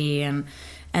energy and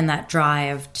that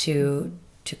drive to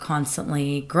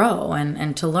constantly grow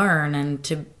and to learn and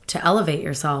to elevate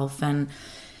yourself. And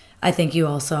I think you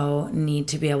also need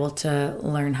to be able to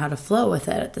learn how to flow with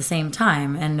it at the same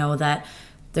time and know that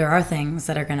there are things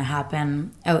that are going to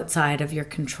happen outside of your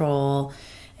control,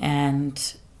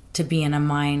 and to be in a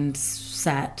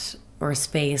mindset or a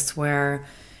space where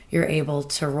you're able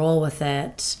to roll with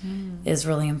it is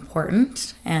really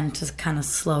important, and to kind of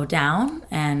slow down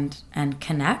and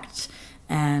connect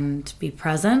and be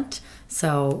present.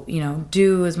 So,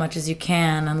 do as much as you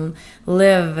can and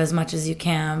live as much as you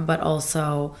can, but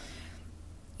also,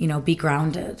 be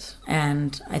grounded.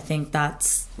 And I think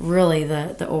that's really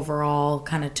the overall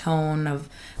kind of tone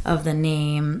of the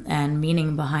name and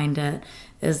meaning behind it,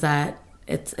 is that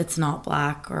it's not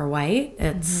black or white.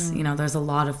 It's, there's a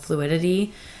lot of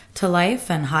fluidity to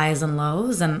life and highs and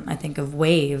lows. And I think of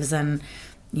waves, and,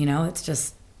 it's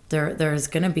just, there's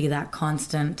going to be that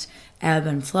constant ebb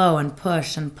and flow and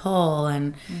push and pull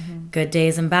and good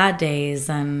days and bad days.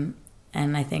 And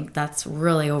I think that's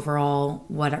really overall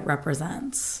what it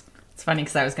represents. It's funny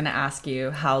because I was going to ask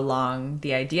you how long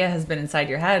the idea has been inside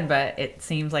your head, but it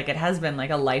seems like it has been like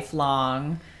a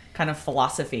lifelong kind of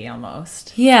philosophy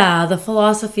almost. Yeah, the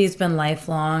philosophy's been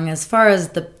lifelong. As far as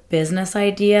the business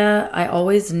idea, I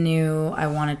always knew I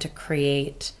wanted to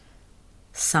create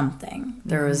something.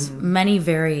 There was many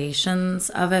variations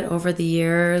of it over the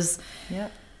years.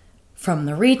 Yep. From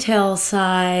the retail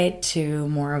side to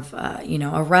more of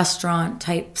a restaurant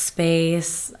type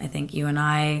space. I think you and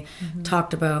I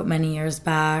talked about many years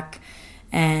back,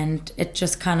 and it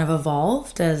just kind of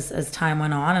evolved as time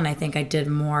went on. And I think I did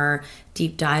more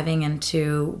deep diving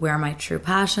into where my true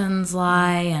passions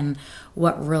lie and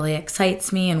what really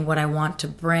excites me and what I want to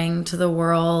bring to the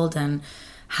world and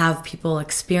have people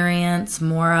experience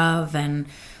more of. And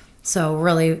so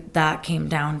really that came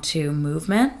down to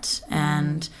movement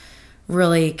and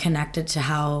really connected to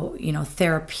how,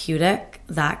 therapeutic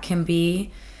that can be,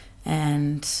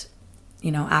 and,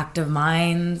 active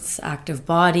minds, active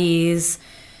bodies,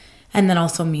 and then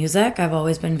also music. I've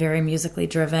always been very musically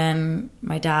driven.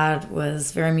 My dad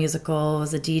was very musical,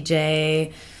 was a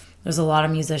DJ, there's a lot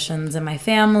of musicians in my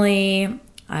family.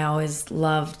 I always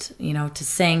loved, to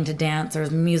sing, to dance.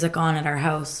 There's music on at our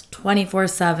house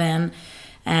 24/7.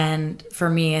 And for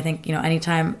me, I think,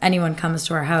 anytime anyone comes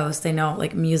to our house, they know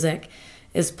like music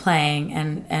is playing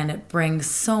and it brings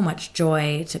so much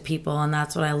joy to people. And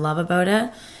that's what I love about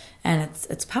it. And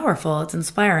it's powerful, it's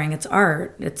inspiring, it's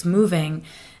art, it's moving.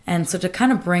 And so to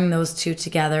kind of bring those two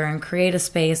together and create a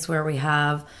space where we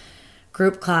have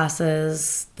group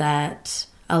classes that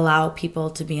allow people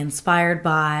to be inspired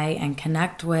by and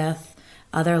connect with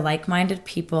other like-minded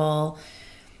people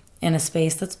in a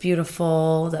space that's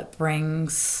beautiful, that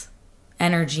brings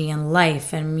energy and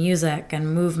life and music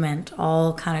and movement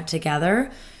all kind of together,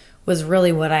 was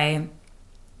really what I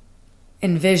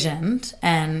envisioned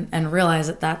and realized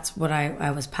that that's what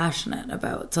I was passionate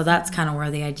about. So that's kind of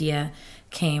where the idea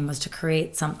came, was to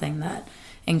create something that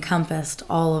encompassed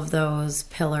all of those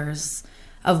pillars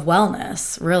of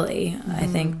wellness, really. I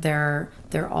think they're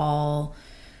all,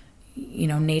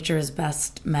 nature's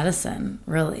best medicine,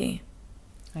 really.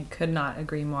 I could not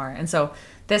agree more. And so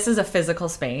this is a physical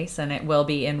space, and it will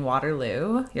be in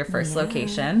Waterloo, your first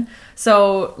location.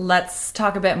 So let's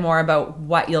talk a bit more about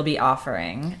what you'll be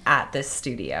offering at this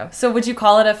studio. So would you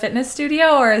call it a fitness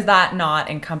studio, or is that not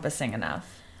encompassing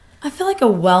enough? I feel like a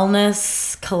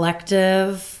wellness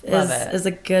collective is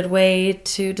a good way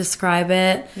to describe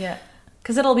it. Yeah.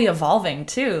 Because it'll be evolving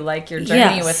too, like your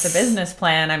journey with the business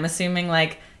plan. I'm assuming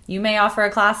like you may offer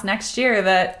a class next year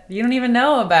that you don't even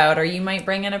know about, or you might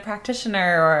bring in a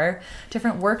practitioner or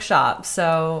different workshops.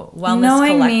 So wellness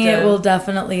Knowing collective. me, it will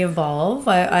definitely evolve.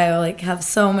 I like have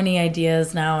so many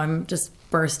ideas now. I'm just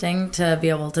bursting to be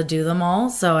able to do them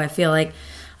all. So I feel like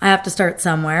I have to start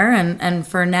somewhere. And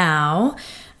for now,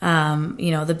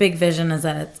 the big vision is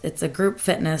that it's a group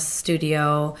fitness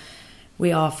studio.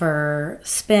 We offer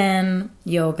spin,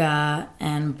 yoga,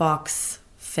 and box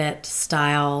fit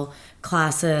style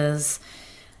classes,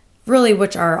 really,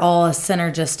 which are all a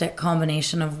synergistic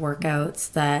combination of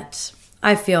workouts that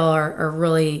I feel are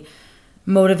really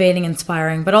motivating,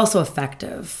 inspiring, but also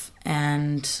effective.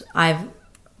 And I've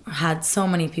had so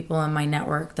many people in my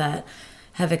network that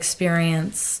have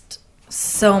experienced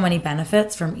so many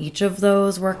benefits from each of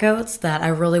those workouts that I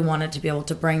really wanted to be able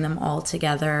to bring them all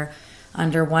together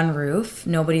under one roof.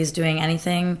 Nobody's doing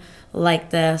anything like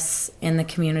this in the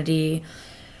community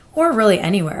or really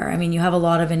anywhere. I mean, you have a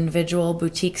lot of individual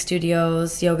boutique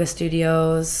studios, yoga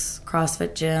studios,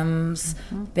 CrossFit gyms,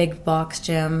 big box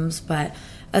gyms, but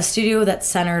a studio that's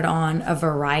centered on a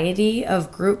variety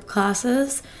of group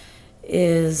classes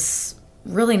is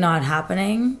really not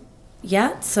happening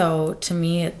yet. So to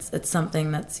me, it's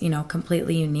something that's,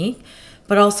 completely unique,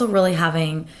 but also really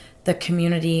having the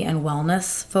community and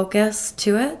wellness focus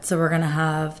to it. So we're going to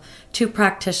have 2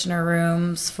 practitioner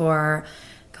rooms for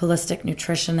holistic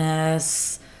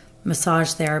nutritionists,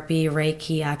 massage therapy,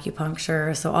 Reiki,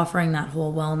 acupuncture. So offering that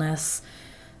whole wellness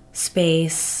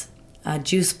space, a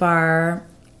juice bar,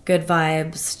 Good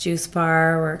Vibes Juice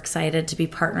Bar. We're excited to be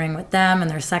partnering with them, and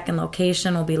their second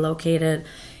location will be located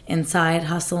inside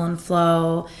Hustle and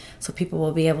Flow. So people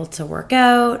will be able to work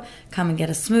out, come and get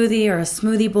a smoothie or a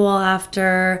smoothie bowl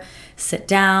after, sit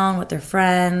down with their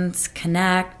friends,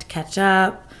 connect, catch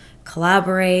up,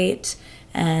 collaborate.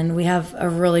 And we have a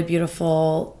really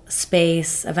beautiful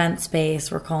space, event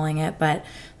space, we're calling it. But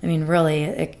I mean, really,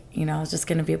 it's just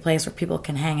going to be a place where people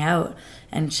can hang out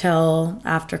and chill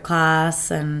after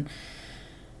class. And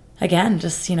again,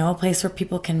 just, a place where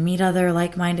people can meet other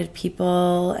like-minded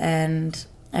people. And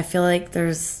I feel like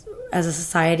there's, as a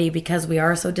society, because we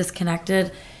are so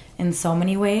disconnected in so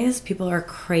many ways, people are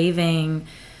craving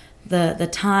the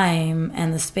time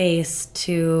and the space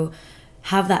to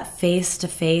have that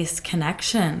face-to-face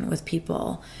connection with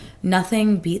people.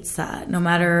 Nothing beats that. No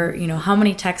matter, how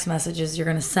many text messages you're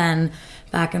going to send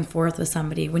back and forth with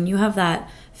somebody, when you have that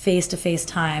face-to-face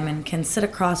time and can sit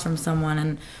across from someone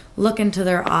and look into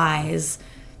their eyes,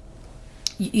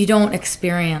 you don't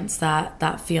experience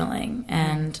that feeling.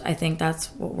 And I think that's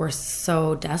what we're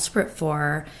so desperate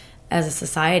for as a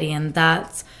society. And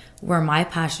that's where my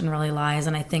passion really lies.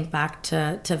 And I think back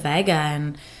to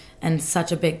Vega, and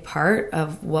such a big part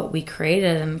of what we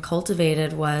created and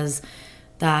cultivated was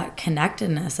that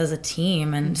connectedness as a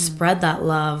team, and spread that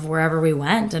love wherever we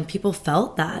went. And people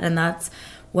felt that. And that's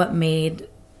what made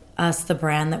us the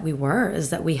brand that we were,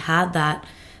 is that we had that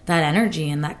energy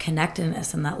and that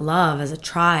connectedness and that love as a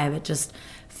tribe. It just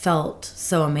felt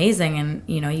so amazing. And,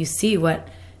 you see what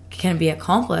can be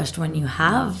accomplished when you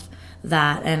have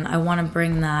that. And I want to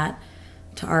bring that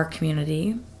to our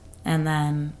community and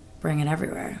then bring it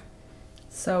everywhere.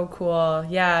 So cool.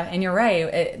 Yeah, and you're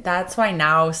right. That's why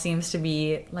now seems to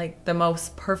be like the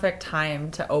most perfect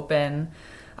time to open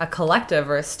a collective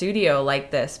or a studio like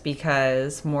this,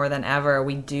 because more than ever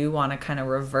we do want to kind of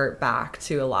revert back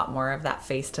to a lot more of that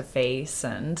face-to-face.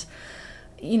 And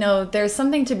there's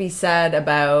something to be said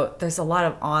about, there's a lot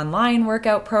of online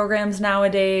workout programs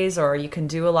nowadays, or you can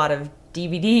do a lot of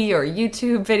DVD or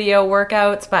YouTube video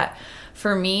workouts, but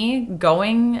for me,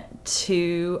 going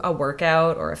to a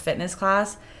workout or a fitness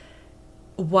class,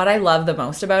 what I love the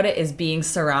most about it is being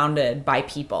surrounded by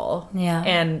people. Yeah.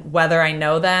 And whether I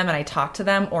know them and I talk to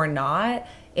them or not,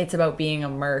 it's about being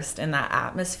immersed in that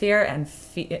atmosphere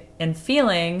and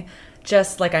feeling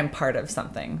just like I'm part of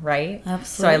something, right? Absolutely.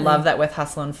 So I love that with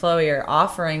Hustle and Flow, you're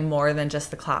offering more than just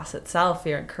the class itself.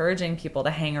 You're encouraging people to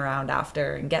hang around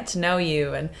after and get to know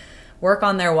you and work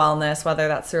on their wellness, whether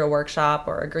that's through a workshop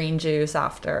or a green juice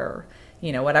after,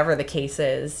 whatever the case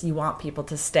is. You want people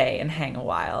to stay and hang a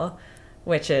while,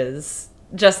 which is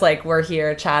just like we're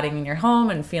here chatting in your home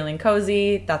and feeling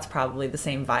cozy. That's probably the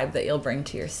same vibe that you'll bring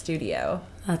to your studio.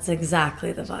 That's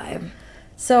exactly the vibe.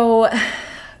 So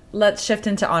let's shift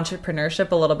into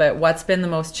entrepreneurship a little bit. What's been the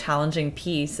most challenging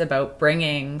piece about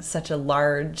bringing such a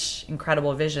large,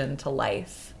 incredible vision to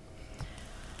life?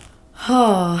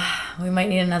 Oh, we might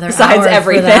need another Besides hour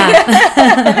everything. for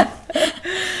that.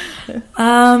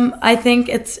 I think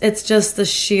it's just the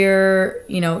sheer,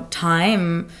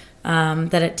 time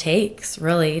that it takes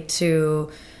really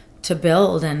to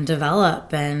build and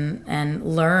develop and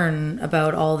learn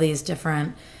about all these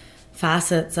different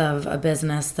facets of a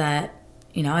business that,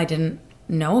 I didn't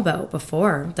know about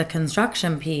before. The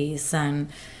construction piece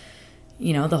and,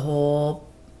 the whole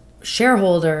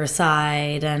shareholder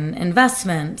side and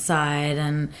investment side,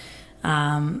 and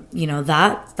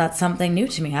that's something new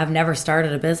to me. I've never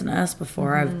started a business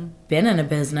before. I've been in a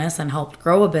business and helped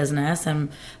grow a business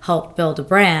and helped build a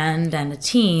brand and a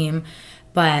team,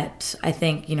 but I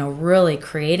think really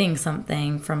creating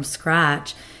something from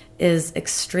scratch is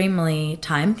extremely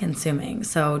time consuming.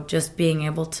 So just being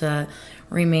able to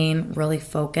remain really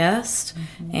focused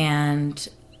and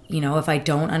if I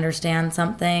don't understand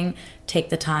something, take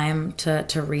the time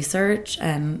to research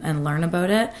and learn about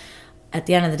it. At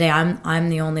the end of the day, I'm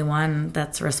the only one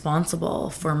that's responsible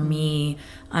for me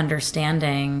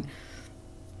understanding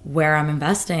where I'm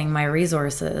investing my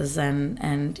resources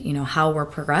and how we're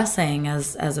progressing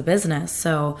as a business.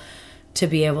 So to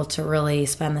be able to really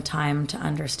spend the time to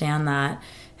understand that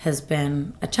has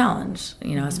been a challenge,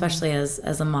 especially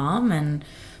as a mom and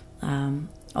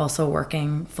also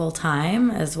working full time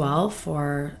as well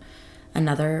for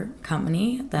another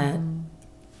company that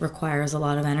requires a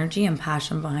lot of energy and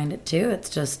passion behind it too. It's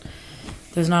just,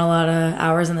 there's not a lot of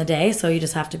hours in the day, so you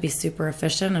just have to be super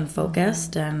efficient and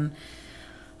focused. And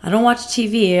I don't watch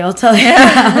TV, I'll tell you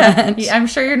that. I'm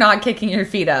sure you're not kicking your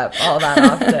feet up all that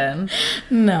often.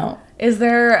 No. Is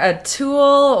there a tool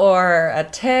or a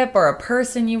tip or a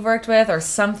person you've worked with or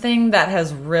something that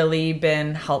has really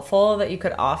been helpful that you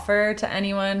could offer to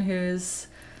anyone who's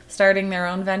starting their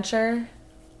own venture?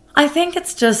 I think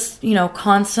it's just,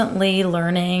 constantly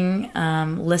learning,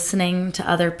 listening to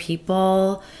other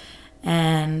people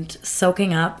and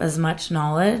soaking up as much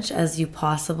knowledge as you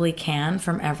possibly can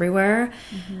from everywhere.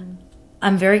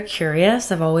 I'm very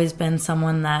curious. I've always been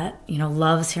someone that,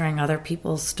 loves hearing other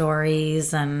people's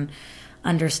stories and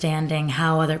understanding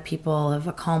how other people have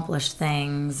accomplished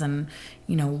things and,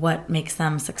 what makes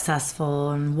them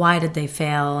successful and why did they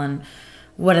fail and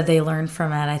what did they learn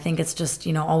from it. I think it's just,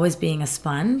 always being a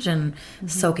sponge and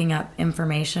soaking up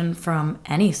information from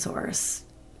any source.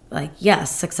 Like,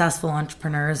 yes, successful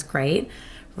entrepreneurs, great.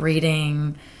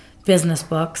 Reading business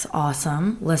books,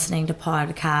 awesome. Listening to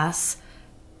podcasts,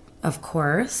 of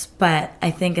course, but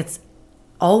I think it's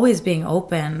always being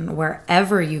open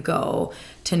wherever you go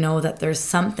to know that there's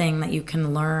something that you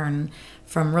can learn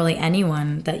from really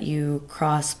anyone that you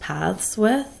cross paths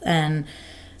with, and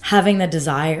having the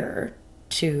desire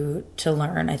to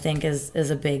learn, I think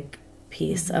is a big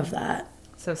piece of that.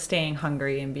 So staying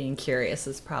hungry and being curious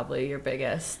is probably your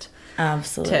biggest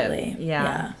Absolutely. tip.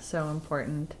 Yeah, so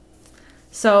important.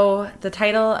 So the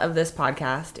title of this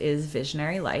podcast is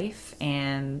Visionary Life,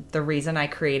 and the reason I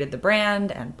created the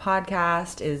brand and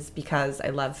podcast is because I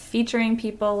love featuring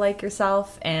people like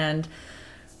yourself and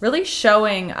really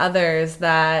showing others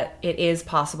that it is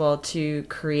possible to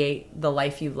create the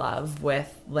life you love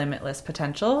with limitless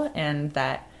potential, and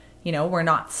that, we're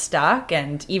not stuck.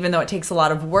 And even though it takes a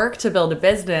lot of work to build a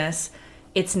business,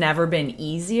 it's never been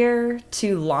easier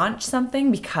to launch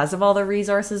something because of all the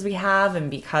resources we have and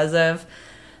because of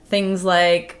things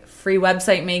like free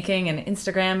website making and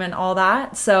Instagram and all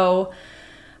that. So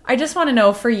I just want to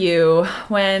know for you,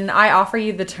 when I offer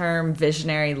you the term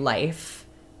visionary life,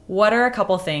 what are a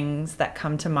couple things that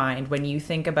come to mind when you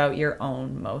think about your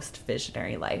own most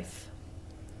visionary life?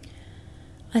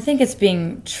 I think it's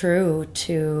being true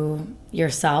to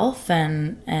yourself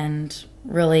and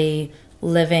really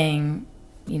living,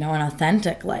 an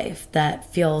authentic life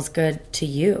that feels good to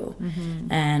you.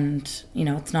 Mm-hmm. And,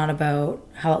 it's not about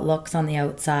how it looks on the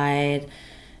outside.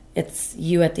 It's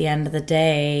you at the end of the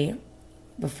day,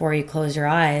 before you close your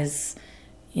eyes,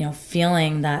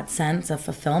 feeling that sense of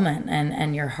fulfillment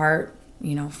and your heart,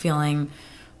 feeling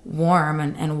warm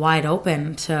and wide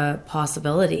open to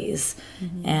possibilities.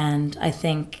 Mm-hmm. And I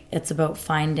think it's about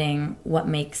finding what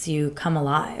makes you come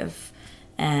alive.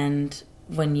 And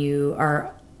when you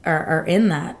are in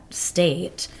that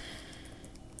state,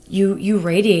 you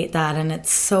radiate that, and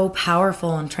it's so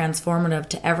powerful and transformative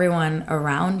to everyone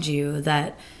around you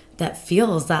that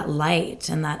feels that light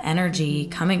and that energy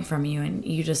coming from you. And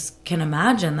you just can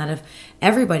imagine that if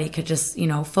everybody could just,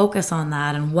 focus on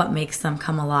that and what makes them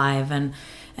come alive and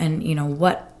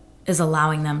what is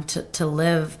allowing them to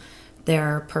live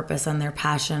their purpose and their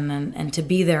passion and to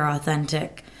be their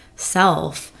authentic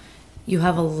self, you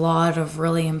have a lot of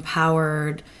really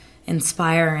empowered,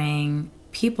 inspiring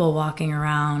people walking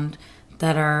around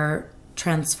that are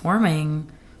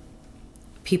transforming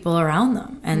people around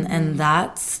them. And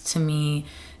that's, to me,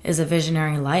 is a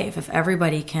visionary life. If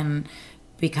everybody can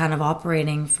be kind of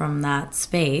operating from that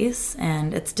space,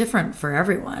 and it's different for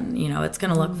everyone, it's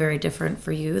going to look very different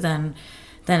for you than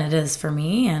it is for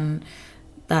me, and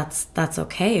that's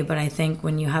okay. But I think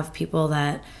when you have people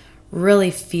that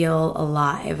really feel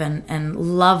alive and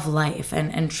love life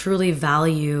and truly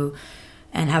value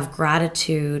and have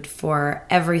gratitude for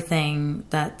everything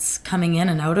that's coming in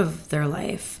and out of their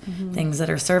life, things that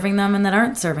are serving them and that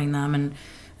aren't serving them,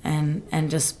 and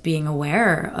just being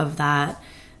aware of that,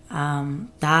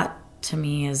 that to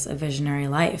me is a visionary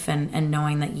life, and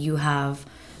knowing that you have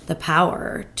the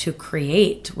power to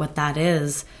create what that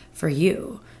is for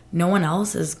you. No one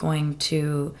else is going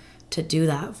to do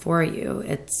that for you.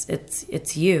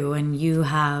 It's you, and you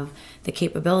have the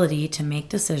capability to make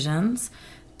decisions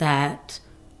that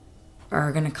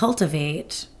are going to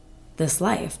cultivate this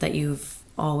life that you've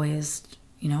always,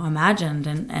 imagined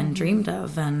and dreamed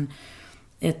of. And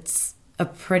it's a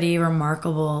pretty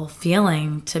remarkable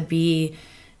feeling to be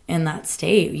in that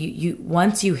state. You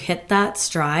once you hit that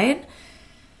stride,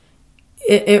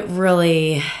 it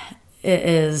really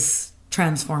is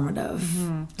transformative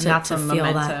to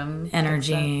feel that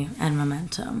energy and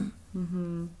momentum.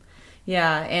 Mm-hmm.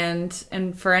 Yeah,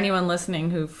 and for anyone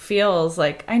listening who feels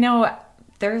like, I know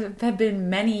there have been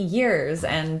many years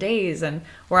and days and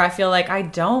where I feel like I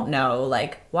don't know,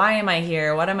 like, why am I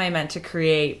here? What am I meant to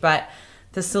create? But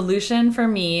the solution for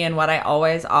me, and what I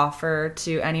always offer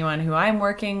to anyone who I'm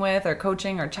working with or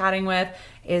coaching or chatting with,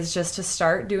 is just to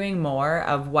start doing more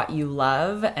of what you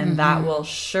love, and that will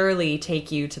surely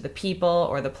take you to the people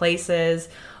or the places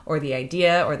or the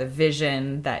idea or the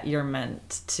vision that you're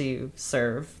meant to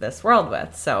serve this world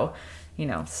with. So,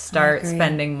 start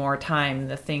spending more time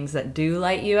the things that do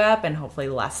light you up, and hopefully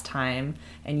less time,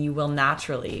 and you will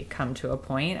naturally come to a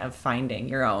point of finding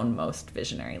your own most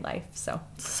visionary life. So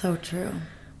true.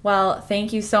 Well,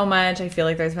 thank you so much. I feel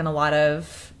like there's been a lot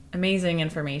of amazing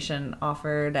information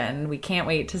offered, and we can't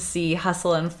wait to see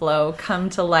Hustle and Flow come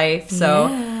to life. So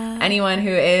anyone who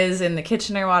is in the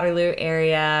Kitchener-Waterloo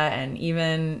area, and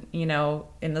even,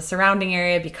 in the surrounding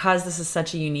area, because this is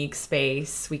such a unique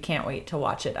space, we can't wait to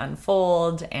watch it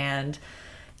unfold and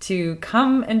to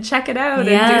come and check it out and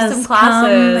do some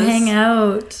classes. Come hang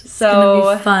out. It's going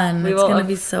to be fun. It's going to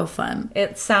be so fun.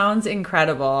 It sounds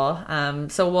incredible.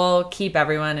 So we'll keep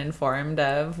everyone informed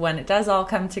of when it does all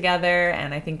come together.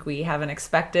 And I think we have an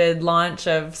expected launch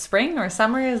of spring or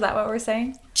summer. Is that what we're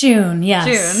saying? June, yes.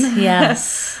 June.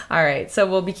 Yes. All right. So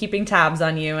we'll be keeping tabs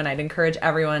on you, and I'd encourage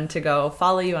everyone to go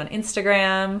follow you on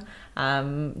Instagram.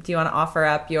 Do you want to offer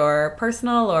up your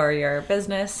personal or your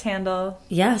business handle?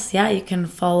 Yes, yeah. You can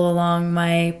follow along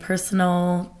my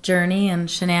personal journey and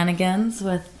shenanigans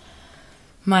with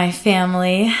my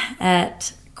family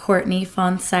at Courtney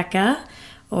Fonseca,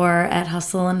 or at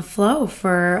Hustle and Flow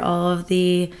for all of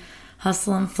the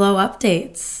Hustle and Flow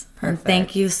updates. Perfect. And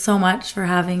thank you so much for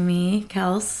having me,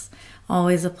 Kels.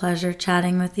 Always a pleasure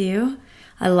chatting with you.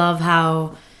 I love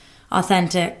how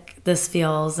authentic this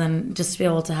feels, and just to be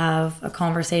able to have a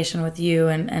conversation with you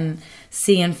and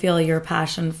see and feel your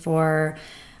passion for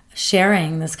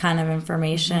sharing this kind of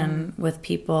information with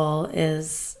people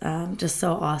is just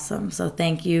so awesome. So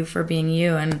thank you for being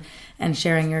you and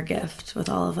sharing your gift with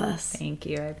all of us. Thank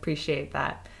you. I appreciate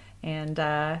that. And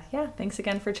thanks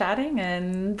again for chatting.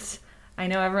 And I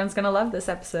know everyone's going to love this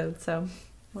episode. So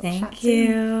thank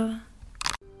you.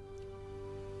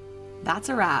 That's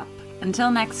a wrap.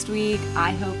 Until next week,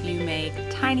 I hope you make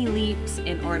tiny leaps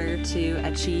in order to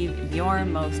achieve your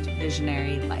most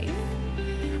visionary life.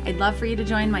 I'd love for you to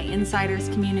join my Insiders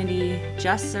community.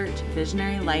 Just search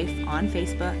Visionary Life on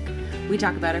Facebook. We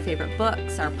talk about our favorite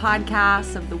books, our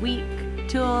podcasts of the week,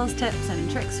 tools, tips, and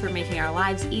tricks for making our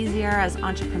lives easier as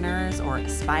entrepreneurs or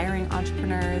aspiring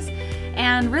entrepreneurs.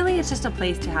 And really, it's just a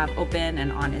place to have open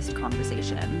and honest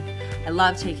conversation. I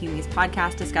love taking these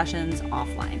podcast discussions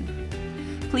offline.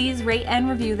 Please rate and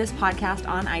review this podcast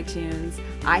on iTunes.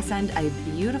 I send a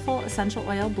beautiful essential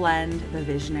oil blend, the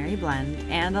Visionary Blend,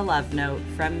 and a love note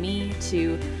from me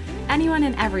to anyone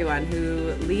and everyone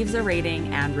who leaves a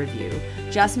rating and review.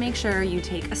 Just make sure you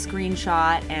take a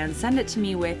screenshot and send it to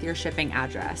me with your shipping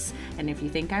address. And if you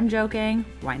think I'm joking,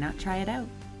 why not try it out?